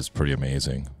yeast is pretty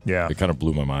amazing. Yeah, it kind of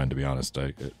blew my mind, to be honest.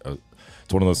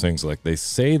 It's one of those things, like, they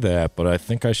say that, but I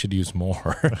think I should use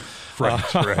more.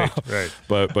 right.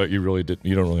 But you really did.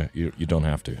 You don't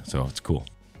have to. So it's cool.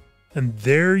 And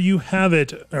there you have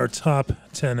it, our top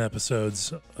 10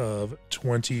 episodes of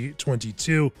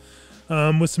 2022,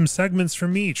 with some segments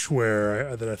from each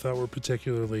that I thought were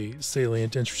particularly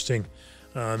salient, interesting,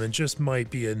 and just might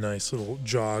be a nice little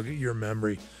jog your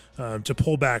memory to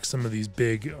pull back some of these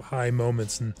big high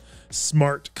moments and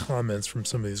smart comments from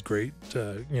some of these great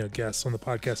guests on the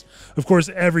podcast. Of course,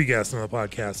 every guest on the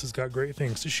podcast has got great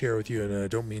things to share with you, and I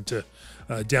don't mean to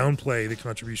downplay the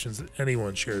contributions that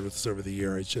anyone shared with us over the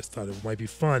year. I just thought it might be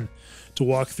fun to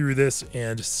walk through this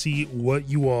and see what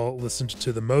you all listened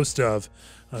to the most of,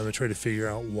 and try to figure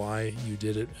out why you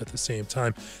did it at the same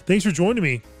time. Thanks for joining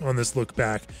me on this look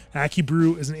back.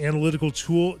 AccuBrew is an analytical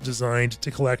tool designed to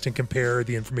collect and compare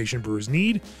the information brewers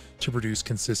need to produce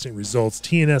consistent results.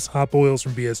 TNS hop oils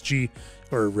from BSG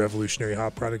are a revolutionary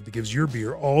hop product that gives your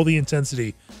beer all the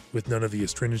intensity with none of the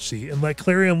astringency. And let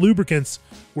Clarion Lubricants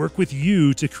work with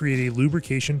you to create a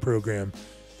lubrication program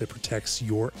that protects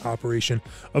your operation.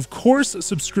 Of course,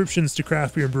 subscriptions to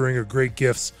Craft Beer and Brewing are great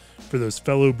gifts for those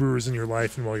fellow brewers in your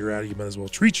life, and while you're at it, you might as well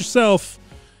treat yourself.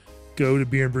 Go to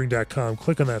beerandbrewing.com,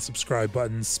 click on that subscribe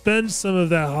button, spend some of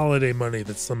that holiday money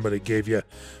that somebody gave you.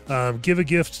 Give a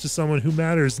gift to someone who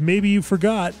matters. Maybe you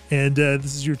forgot, and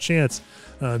this is your chance.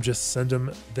 Just send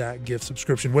them that gift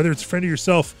subscription. Whether it's a friend or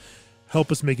yourself,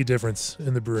 help us make a difference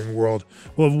in the brewing world.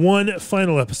 We'll have one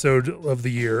final episode of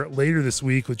the year later this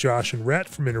week with Josh and Rhett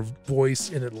from Inner Voice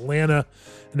in Atlanta.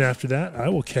 And after that, I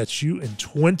will catch you in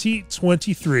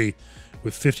 2023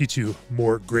 with 52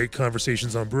 more great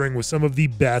conversations on brewing with some of the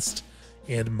best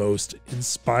and most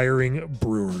inspiring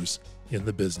brewers in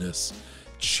the business.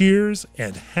 Cheers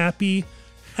and happy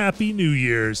New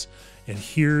Year's. And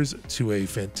here's to a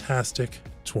fantastic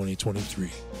 2023.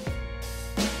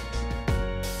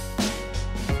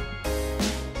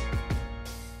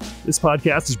 This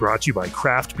podcast is brought to you by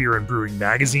Craft Beer and Brewing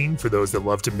Magazine for those that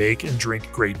love to make and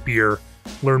drink great beer.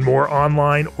 Learn more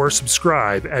online or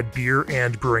subscribe at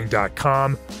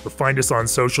beerandbrewing.com or find us on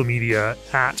social media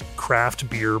at Craft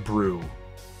Beer Brew.